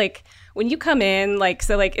it takes, like when you come in, like,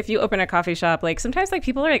 so like if you open a coffee shop, like sometimes like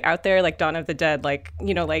people are like out there like Dawn of the Dead, like,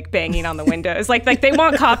 you know, like banging on the windows, like they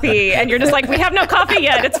want coffee, and you're just like, we have no coffee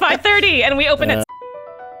yet, it's 5:30, and we open it.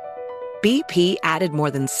 BP added more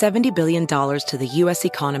than $70 billion to the U.S.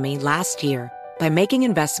 economy last year by making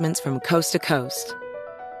investments from coast to coast.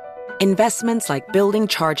 Investments like building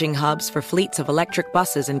charging hubs for fleets of electric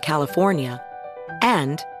buses in California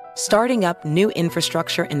and starting up new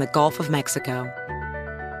infrastructure in the Gulf of Mexico.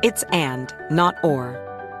 It's and, not or.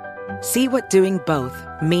 See what doing both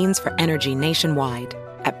means for energy nationwide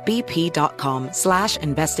at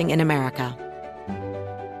bp.com/investing in America.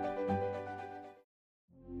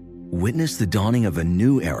 Witness the dawning of a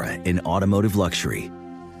new era in automotive luxury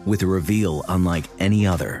with a reveal unlike any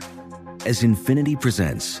other as Infiniti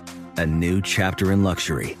presents a new chapter in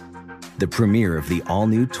luxury, the premiere of the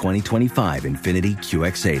all-new 2025 Infiniti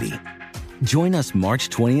QX80. Join us March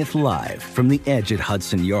 20th live from the Edge at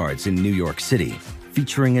Hudson Yards in New York City,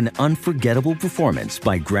 featuring an unforgettable performance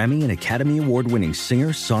by Grammy and Academy Award-winning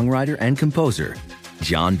singer, songwriter, and composer,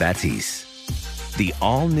 Jon Batiste. The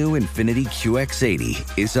all-new Infiniti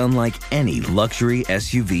QX80 is unlike any luxury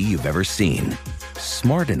SUV you've ever seen.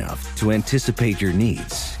 Smart enough to anticipate your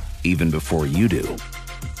needs, even before you do.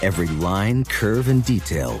 Every line, curve, and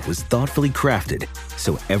detail was thoughtfully crafted,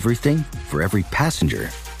 so everything for every passenger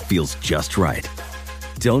feels just right.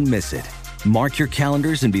 Don't miss it. Mark your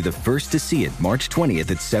calendars and be the first to see it March 20th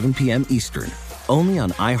at 7 p.m. Eastern, only on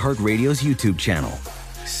iHeartRadio's YouTube channel.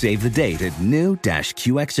 Save the date at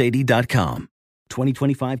new-QX80.com.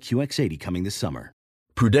 2025 QX80 coming this summer.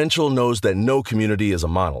 Prudential knows that no community is a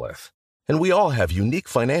monolith, and we all have unique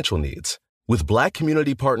financial needs. With Black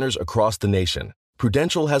community partners across the nation,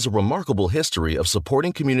 Prudential has a remarkable history of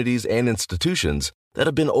supporting communities and institutions that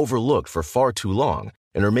have been overlooked for far too long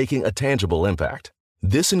and are making a tangible impact.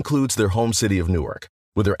 This includes their home city of Newark,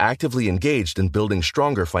 where they're actively engaged in building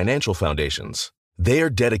stronger financial foundations. They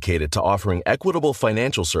are dedicated to offering equitable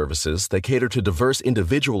financial services that cater to diverse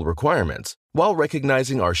individual requirements while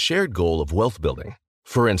recognizing our shared goal of wealth building.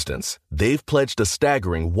 For instance, they've pledged a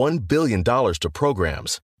staggering $1 billion to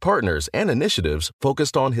programs, partners, and initiatives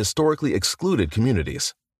focused on historically excluded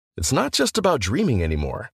communities. It's not just about dreaming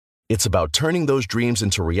anymore. It's about turning those dreams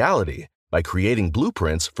into reality by creating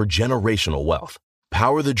blueprints for generational wealth.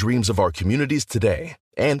 Power the dreams of our communities today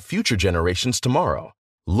and future generations tomorrow.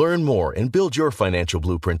 Learn more and build your financial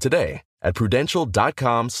blueprint today at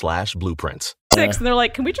prudential.com/blueprints. And they're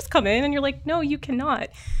like, can we just come in? And you're like, no, you cannot.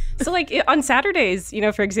 So like on Saturdays, you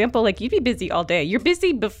know, for example, like you'd be busy all day. You're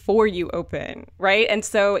busy before you open, right? And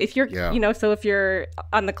so if you're, you know, so if you're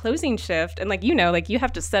on the closing shift and like, you know, like you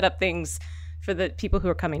have to set up things for the people who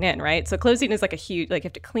are coming in, right? So closing is like a huge, like you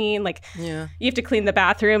have to clean, like Yeah. you have to clean the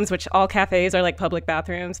bathrooms, which all cafes are like public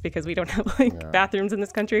bathrooms because we don't have like bathrooms in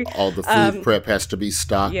this country. All the food prep has to be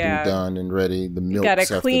stocked and done and ready. The milk. You gotta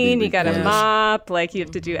clean, you gotta mop, like you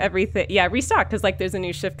have to do everything. Yeah, restock because like there's a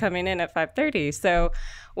new shift coming in at 5:30. So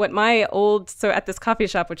at this coffee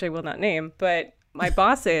shop, which I will not name, but my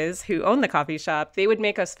bosses who own the coffee shop, they would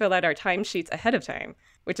make us fill out our timesheets ahead of time,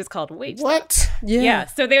 which is called wait. What? Yeah.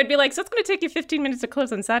 So they would be like, so it's going to take you 15 minutes to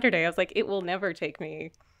close on Saturday. I was like, it will never take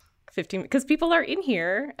me 15 because people are in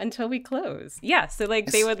here until we close. Yeah. So like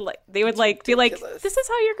they would be like, this is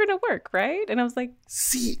how you're going to work, right? And I was like,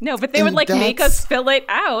 no, but they would like make us fill it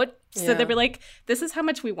out. So they'd be like, this is how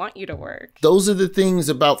much we want you to work. Those are the things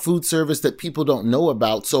about food service that people don't know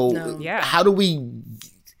about. So how do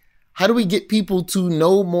we get people to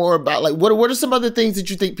know more about, like, what are some other things that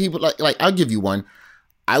you think people like I'll give you one.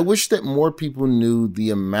 I wish that more people knew the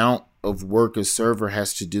amount of work a server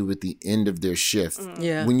has to do at the end of their shift.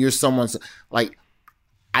 Yeah. When you're someone's, like,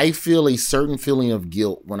 I feel a certain feeling of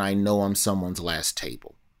guilt when I know I'm someone's last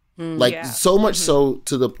table. So much so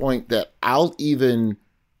to the point that I'll even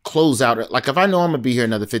close out. Like, if I know I'm going to be here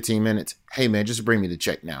another 15 minutes, hey, man, just bring me the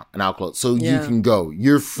check now and I'll close. So you can go.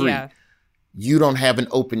 You're free. Yeah. You don't have an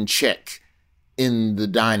open check in the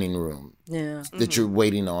dining room that you're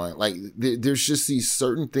waiting on. Like, there's just these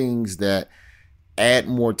certain things that add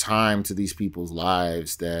more time to these people's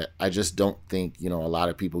lives that I just don't think, a lot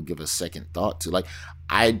of people give a second thought to. Like,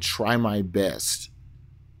 I try my best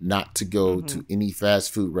not to go to any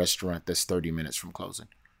fast food restaurant that's 30 minutes from closing.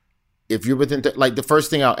 If you're within, the first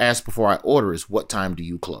thing I'll ask before I order is, what time do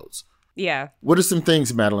you close? Yeah. What are some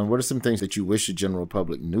things, Madeline? What are some things that you wish the general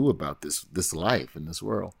public knew about this life in this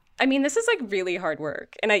world? I mean, this is like really hard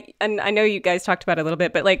work. And I know you guys talked about it a little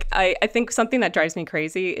bit, but like I think something that drives me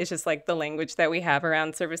crazy is just like the language that we have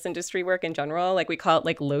around service industry work in general. Like we call it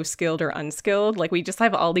like low skilled or unskilled. Like we just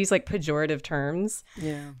have all these like pejorative terms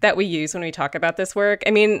that we use when we talk about this work.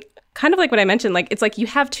 I mean, kind of like what I mentioned, like it's like you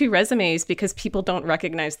have two resumes because people don't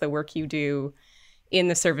recognize the work you do in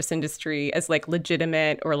the service industry as like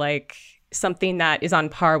legitimate or like something that is on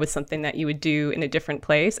par with something that you would do in a different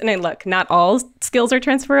place. And then look, not all skills are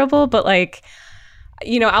transferable, but like,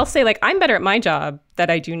 I'll say like I'm better at my job that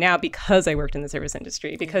I do now because I worked in the service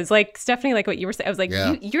industry. Because like Stephanie, like what you were saying, I was like,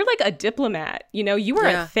 you're like a diplomat, you are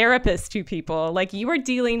a therapist to people. Like you are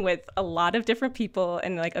dealing with a lot of different people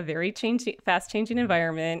in like a very fast changing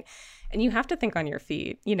environment. And you have to think on your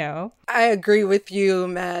feet, I agree with you,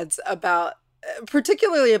 Mads,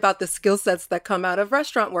 particularly about the skill sets that come out of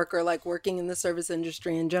restaurant work or like working in the service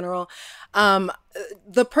industry in general.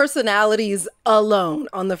 The personalities alone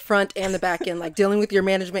on the front and the back end, like dealing with your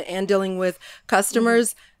management and dealing with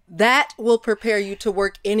customers, that will prepare you to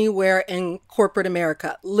work anywhere in corporate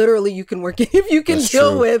America. Literally, you can work if you can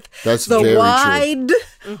deal with the wide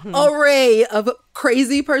array of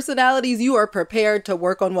crazy personalities. You are prepared to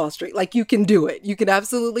work on Wall Street. Like you can do it. You can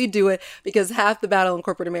absolutely do it because half the battle in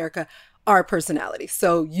corporate America are personalities.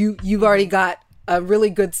 So you've already got a really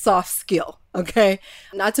good soft skill. Okay.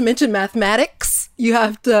 Not to mention mathematics. You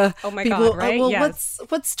have to. Oh my God, right? Well, yes.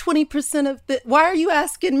 What's 20% of the? Why are you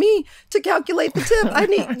asking me to calculate the tip? I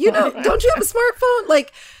need, don't you have a smartphone?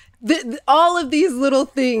 Like all of these little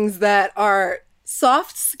things that are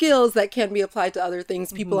soft skills that can be applied to other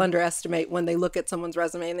things people underestimate when they look at someone's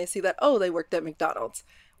resume and they see that, they worked at McDonald's,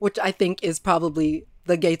 which I think is probably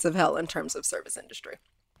the gates of hell in terms of service industry.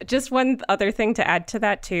 Just one other thing to add to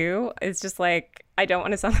that too is just like, I don't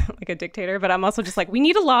want to sound like a dictator, but I'm also just like, we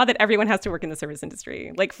need a law that everyone has to work in the service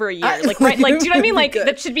industry, like for a year, right? Like, do you know what I mean? Like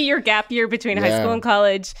that should be your gap year between high school and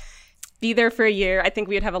college. Be there for a year. I think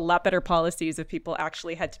we would have a lot better policies if people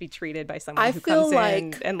actually had to be treated by someone who comes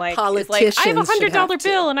in and like is like, I have $100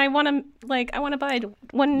 bill and I want to buy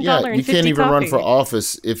 $1 Yeah, you can't even run for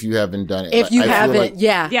office if you haven't done it. If you haven't,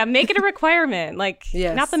 make it a requirement. Like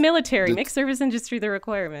not the military. Make service industry the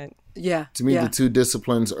requirement. Yeah. To me, the two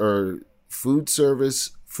disciplines are food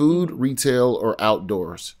service, food, retail, or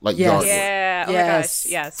outdoors, like yard work. Yeah. Oh my gosh.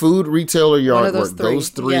 Yes. Food, retail, or yard work. Three. Those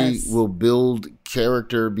three will build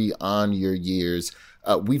character beyond your years.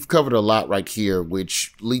 We've covered a lot right here,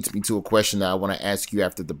 which leads me to a question that I want to ask you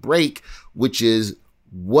after the break, which is,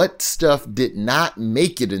 what stuff did not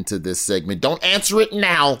make it into this segment? Don't answer it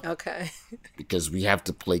now. Okay. Because we have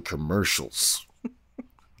to play commercials.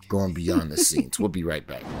 Going beyond the scenes. We'll be right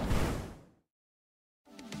back.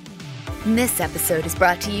 This episode is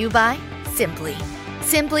brought to you by Simply.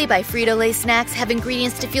 Simply by Frito-Lay snacks have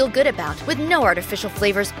ingredients to feel good about with no artificial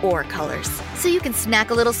flavors or colors. So you can snack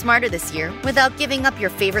a little smarter this year without giving up your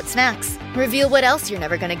favorite snacks. Reveal what else you're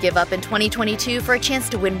never going to give up in 2022 for a chance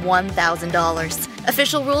to win $1,000.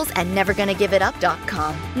 Official rules at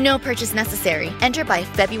nevergonnagiveit.up.com. No purchase necessary. Enter by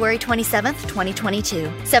February 27th,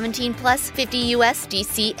 2022. 17 plus, 50 US,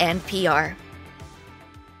 DC, and PR.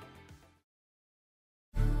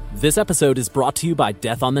 This episode is brought to you by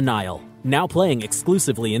Death on the Nile. Now playing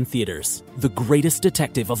exclusively in theaters. The greatest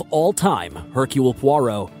detective of all time, Hercule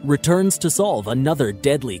Poirot, returns to solve another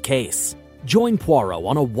deadly case. Join Poirot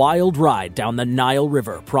on a wild ride down the Nile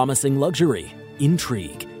River, promising luxury,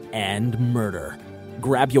 intrigue, and murder.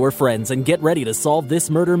 Grab your friends and get ready to solve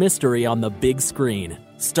this murder mystery on the big screen.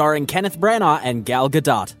 Starring Kenneth Branagh and Gal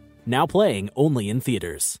Gadot. Now playing only in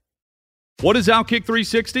theaters. What is Outkick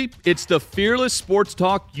 360? It's the fearless sports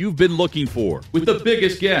talk you've been looking for, with the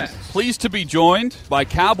biggest guests. Pleased to be joined by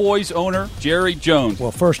Cowboys owner Jerry Jones. Well,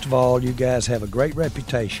 first of all, you guys have a great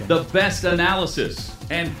reputation. The best analysis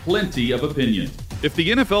and plenty of opinion. If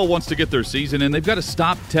the NFL wants to get their season in, they've got to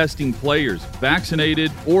stop testing players,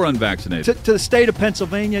 vaccinated or unvaccinated. To the state of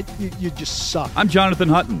Pennsylvania, you just suck. I'm Jonathan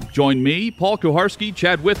Hutton. Join me, Paul Kuharsky,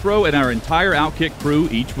 Chad Withrow, and our entire Outkick crew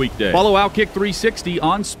each weekday. Follow Outkick 360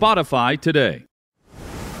 on Spotify today.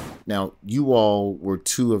 Now, you all were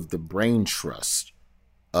two of the brain trust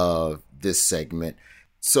of this segment.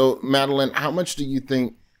 So, Madeline, how much do you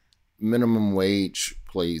think minimum wage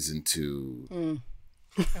plays into...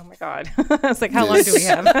 Oh my God. I was like, how long do we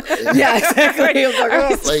have? Yeah, exactly.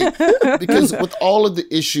 Because with all of the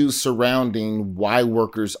issues surrounding why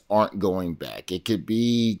workers aren't going back, it could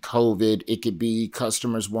be COVID, it could be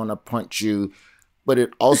customers want to punch you, but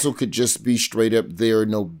it also could just be straight up there are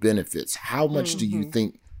no benefits. How much do you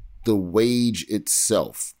think the wage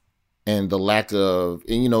itself and the lack of,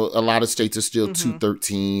 and a lot of states are still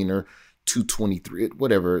 $2.13 or $2.23,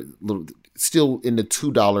 whatever, still in the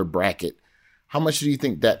 $2 bracket. How much do you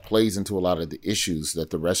think that plays into a lot of the issues that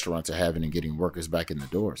the restaurants are having in getting workers back in the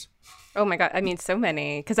doors? Oh my God. I mean, so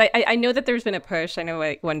many. Because I know that there's been a push. I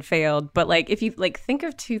know one failed. But if you think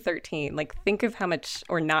of $2.13, think of how much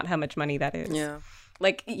or not how much money that is. Yeah.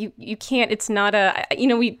 You can't, it's not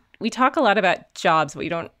we talk a lot about jobs, but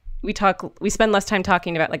we spend less time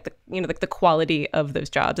talking about the quality of those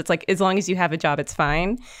jobs. It's as long as you have a job, it's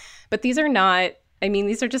fine. But these are not,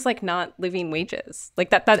 these are just not living wages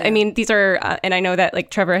that. Yeah. These are, and I know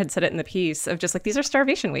that Trevor had said it in the piece of just these are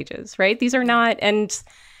starvation wages, right? These are not, and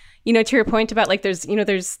to your point about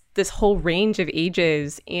there's this whole range of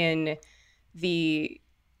ages in the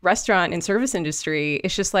restaurant and service industry.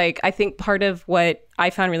 It's just I think part of what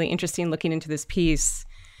I found really interesting looking into this piece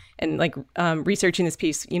and researching this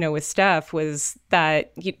piece, with Steph, was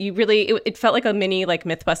that you really, it felt like a mini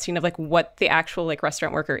myth busting of what the actual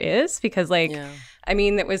restaurant worker is, because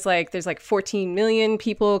it was there's 14 million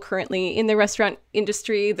people currently in the restaurant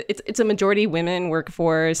industry. It's a majority women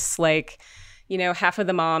workforce. Half of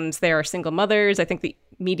the moms there are single mothers. I think the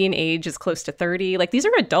median age is close to 30. These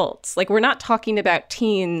are adults. We're not talking about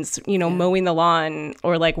teens, mowing the lawn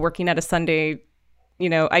or working at a Sunday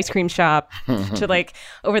ice cream shop to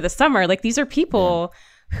over the summer. These are people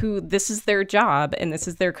who this is their job and this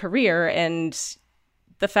is their career. And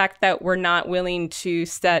the fact that we're not willing to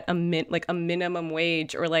set a minimum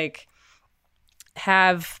wage or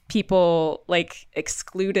have people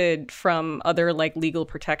excluded from other legal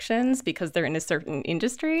protections because they're in a certain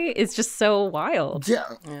industry is just so wild.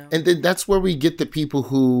 Yeah. And then that's where we get the people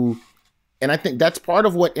who, and I think that's part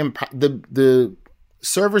of what the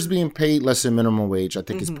servers being paid less than minimum wage, I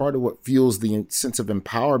think, is part of what fuels the sense of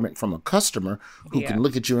empowerment from a customer who can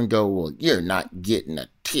look at you and go, well, you're not getting a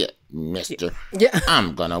tip, mister. Yeah.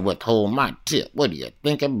 I'm going to withhold my tip. What do you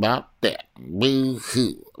think about that?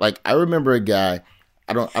 Boo-hoo. I remember a guy,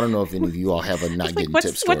 I don't know if any of you all have a not getting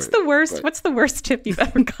tip story. What's the worst tip you've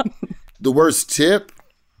ever gotten? The worst tip?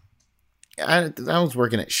 I was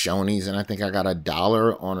working at Shoney's and I think I got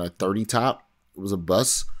 $1 on a 30 top. It was a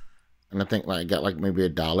bus. And I think I got maybe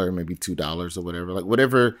 $1, maybe $2 or whatever.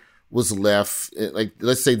 Whatever was left,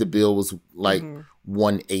 let's say the bill was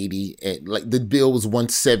 $180, and the bill was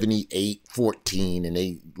 $178.14, and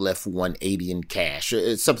they left $180 in cash.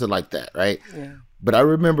 It's something like that, right? Yeah. But I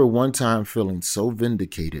remember one time feeling so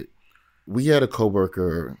vindicated. We had a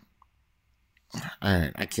coworker.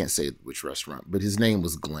 I can't say which restaurant, but his name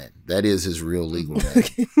was Glenn. That is his real legal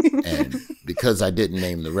name. And because I didn't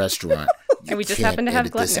name the restaurant, and we just happen to have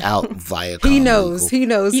Glenn this out via he knows who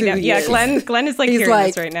he is. Glenn is he's hearing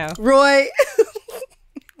this right now. Roy.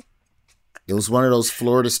 It was one of those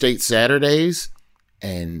Florida State Saturdays,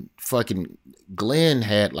 and fucking Glenn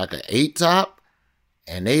had an 8 top,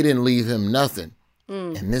 and they didn't leave him nothing.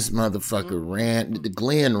 And this motherfucker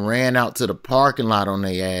Glenn ran out to the parking lot on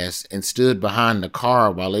their ass and stood behind the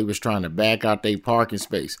car while they was trying to back out their parking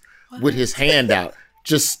space with his hand out.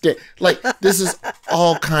 This is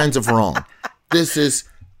all kinds of wrong. This is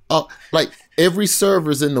every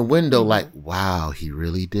server's in the window like, wow, he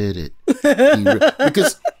really did it.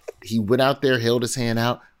 Because he went out there, held his hand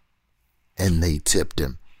out, and they tipped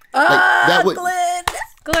him.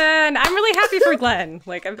 Glenn, I'm really happy for Glenn.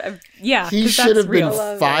 He should have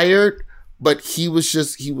been fired, but he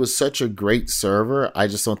was such a great server. I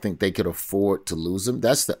just don't think they could afford to lose him.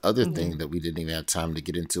 That's the other thing that we didn't even have time to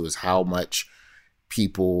get into is how much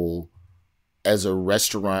people, as a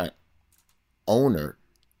restaurant owner,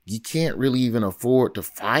 you can't really even afford to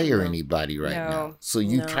fire anybody now. So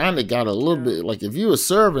you kind of got a little bit, like if you're a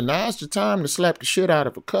server, now's the time to slap the shit out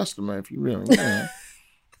of a customer if you really want.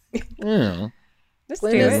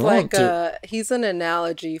 Glenn is like he's an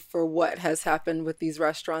analogy for what has happened with these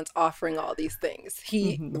restaurants offering all these things.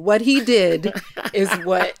 What he did is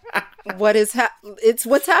it's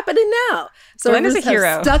what's happening now. So Glenn is a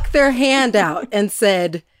hero. Stuck their hand out and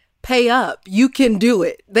said, "Pay up, you can do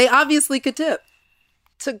it." They obviously could tip.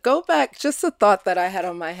 To go back, just a thought that I had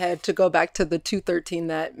on my head, to go back to the 213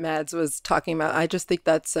 that Mads was talking about. I just think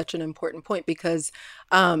that's such an important point because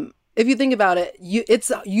if you think about it,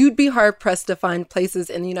 you'd be hard pressed to find places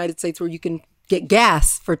in the United States where you can get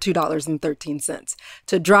gas for $2.13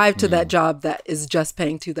 to drive to that job that is just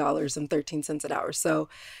paying $2.13 an hour. So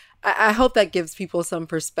I hope that gives people some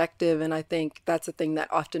perspective. And I think that's a thing that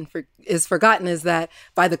often is forgotten is that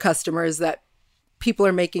by the customers that people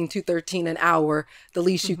are making $2.13 an hour. The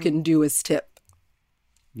least you can do is tip.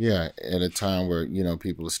 Yeah, at a time where,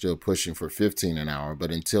 people are still pushing for $15 an hour.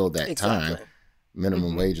 But until that time,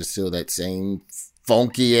 minimum wage is still that same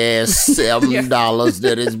funky ass $7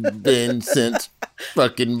 that has been since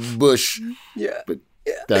fucking Bush. Yeah. But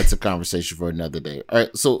that's a conversation for another day. All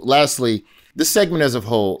right. So lastly, this segment as a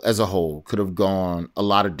whole could have gone a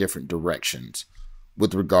lot of different directions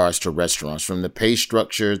with regards to restaurants, from the pay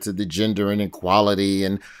structure to the gender inequality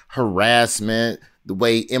and harassment, the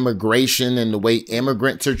way immigration and the way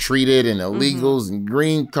immigrants are treated and illegals and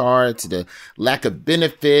green cards, the lack of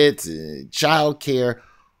benefits, childcare.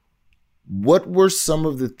 What were some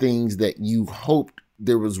of the things that you hoped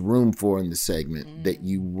there was room for in the segment that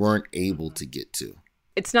you weren't able to get to?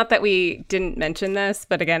 It's not that we didn't mention this,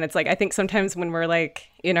 but again, it's like, I think sometimes when we're like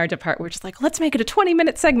in our department, we're just like, let's make it a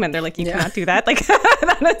 20-minute segment. They're like, you cannot do that. Like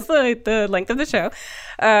that is the length of the show.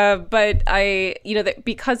 But that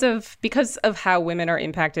because of how women are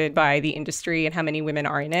impacted by the industry and how many women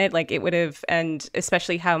are in it, like it would have, and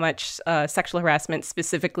especially how much sexual harassment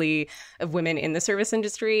specifically of women in the service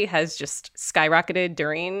industry has just skyrocketed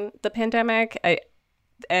during the pandemic,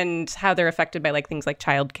 and how they're affected by like things like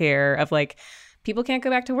childcare, of like, people can't go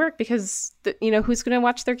back to work because, who's going to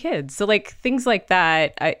watch their kids? So like things like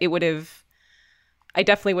that, I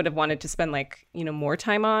definitely would have wanted to spend more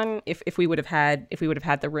time on if we would have had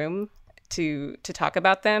the room to talk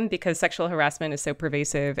about them, because sexual harassment is so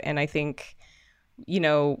pervasive. And I think,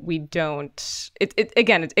 we don't,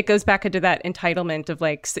 it goes back into that entitlement of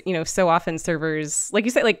like, so often servers, like you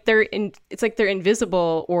said, like it's like they're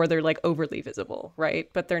invisible or they're like overly visible, right?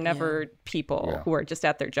 But they're never people who are just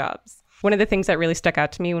at their jobs. One of the things that really stuck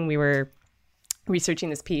out to me when we were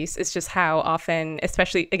researching this piece is just how often,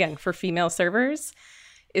 especially, again, for female servers,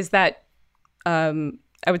 is that I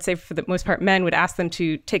would say for the most part, men would ask them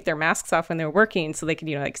to take their masks off when they're working so they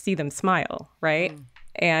could, see them smile, right?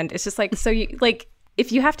 And it's just like, so you, like,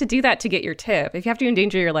 if you have to do that to get your tip, if you have to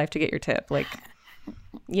endanger your life to get your tip, like,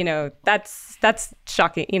 that's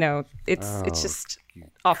shocking. It's just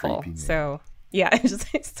awful. So, yeah,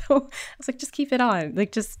 it's so, I was like, just keep it on.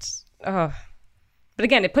 Like, just... Oh, but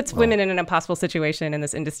again, it puts women in an impossible situation in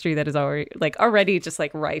this industry that is already just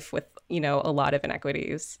like rife with, a lot of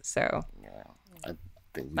inequities. So I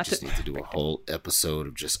think we just need to do a whole episode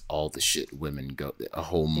of just all the shit women go, a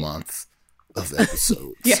whole month of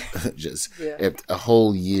episodes, a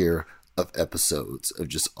whole year of episodes of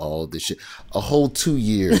just all this shit, a whole 2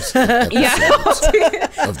 years of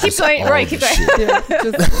episodes of keep going, right? Keep going.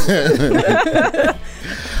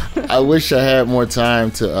 I wish I had more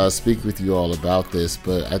time to speak with you all about this,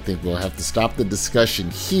 but I think we'll have to stop the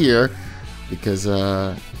discussion here because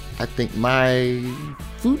I think my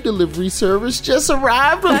food delivery service just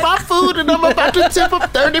arrived with my food and I'm about to tip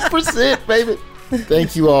up 30%, baby.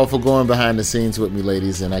 Thank you all for going behind the scenes with me,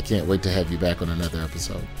 ladies, and I can't wait to have you back on another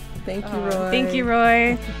episode. Thank you, Roy. Thank you,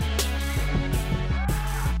 Roy.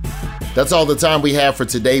 That's all the time we have for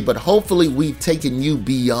today, but hopefully we've taken you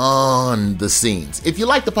beyond the scenes. If you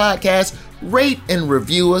like the podcast, rate and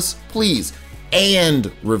review us, please.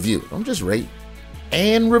 And review. Don't just rate.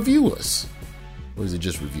 And review us. Or is it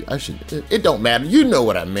just review? It don't matter. You know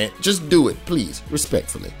what I meant. Just do it, please,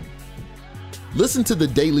 respectfully. Listen to The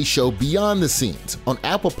Daily Show Beyond the Scenes on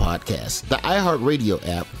Apple Podcasts, the iHeartRadio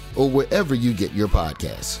app, or wherever you get your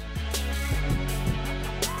podcasts.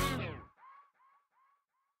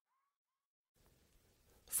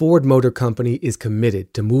 Ford Motor Company is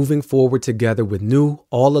committed to moving forward together with new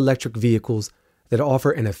all-electric vehicles that offer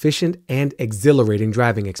an efficient and exhilarating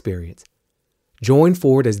driving experience. Join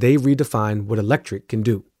Ford as they redefine what electric can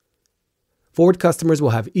do. Ford customers will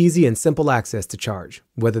have easy and simple access to charge,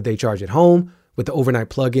 whether they charge at home with the overnight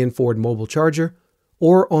plug-in Ford mobile charger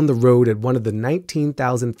or on the road at one of the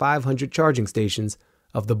 19,500 charging stations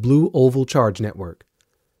of the Blue Oval Charge network.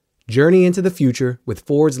 Journey into the future with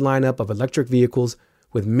Ford's lineup of electric vehicles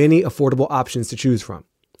with many affordable options to choose from.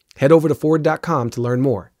 Head over to Ford.com to learn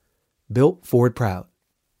more. Built Ford proud.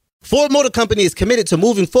 Ford Motor Company is committed to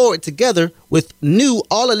moving forward together with new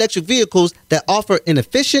all-electric vehicles that offer an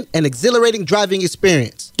efficient and exhilarating driving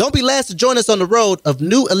experience. Don't be last to join us on the road of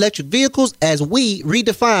new electric vehicles as we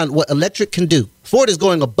redefine what electric can do. Ford is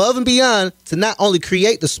going above and beyond to not only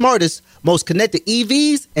create the smartest, most connected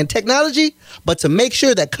EVs and technology, but to make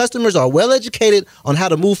sure that customers are well educated on how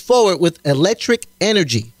to move forward with electric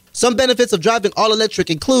energy. Some benefits of driving all-electric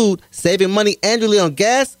include saving money annually on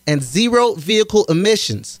gas and zero vehicle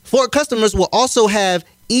emissions. Ford customers will also have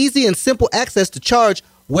easy and simple access to charge,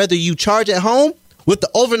 whether you charge at home with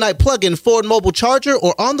the overnight plug-in Ford mobile charger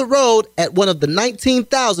or on the road at one of the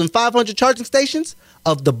 19,500 charging stations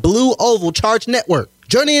of the Blue Oval Charge network.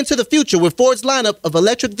 Journey into the future with Ford's lineup of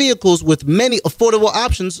electric vehicles with many affordable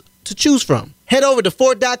options to choose from. Head over to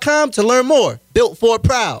Ford.com to learn more. Built Ford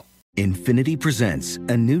proud. Infiniti presents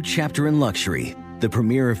a new chapter in luxury, the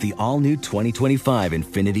premiere of the all-new 2025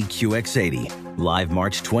 Infiniti QX80, live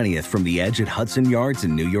March 20th from the Edge at Hudson Yards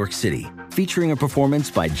in New York City, featuring a performance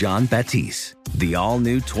by John Batiste. The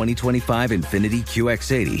all-new 2025 Infiniti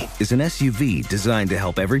QX80 is an SUV designed to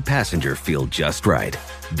help every passenger feel just right.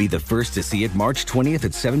 Be the first to see it March 20th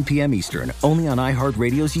at 7 p.m. Eastern, only on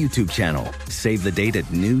iHeartRadio's YouTube channel. Save the date at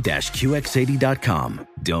new-QX80.com.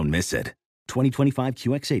 Don't miss it. 2025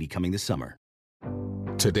 QX80 coming this summer.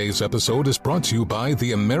 Today's episode is brought to you by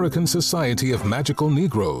the American Society of Magical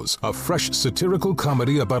Negroes, a fresh satirical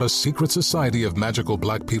comedy about a secret society of magical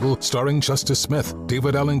black people starring Justice Smith,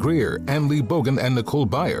 David Allen Greer, Ann Lee Bogan, and Nicole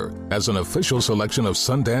Byer. As an official selection of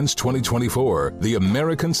Sundance 2024, the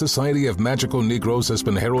American Society of Magical Negroes has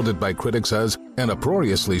been heralded by critics as an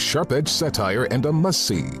uproariously sharp-edged satire and a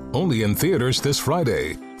must-see. Only in theaters this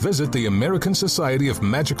Friday. Visit the American Society of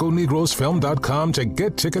Magical Negroes Film.com to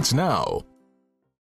get tickets now.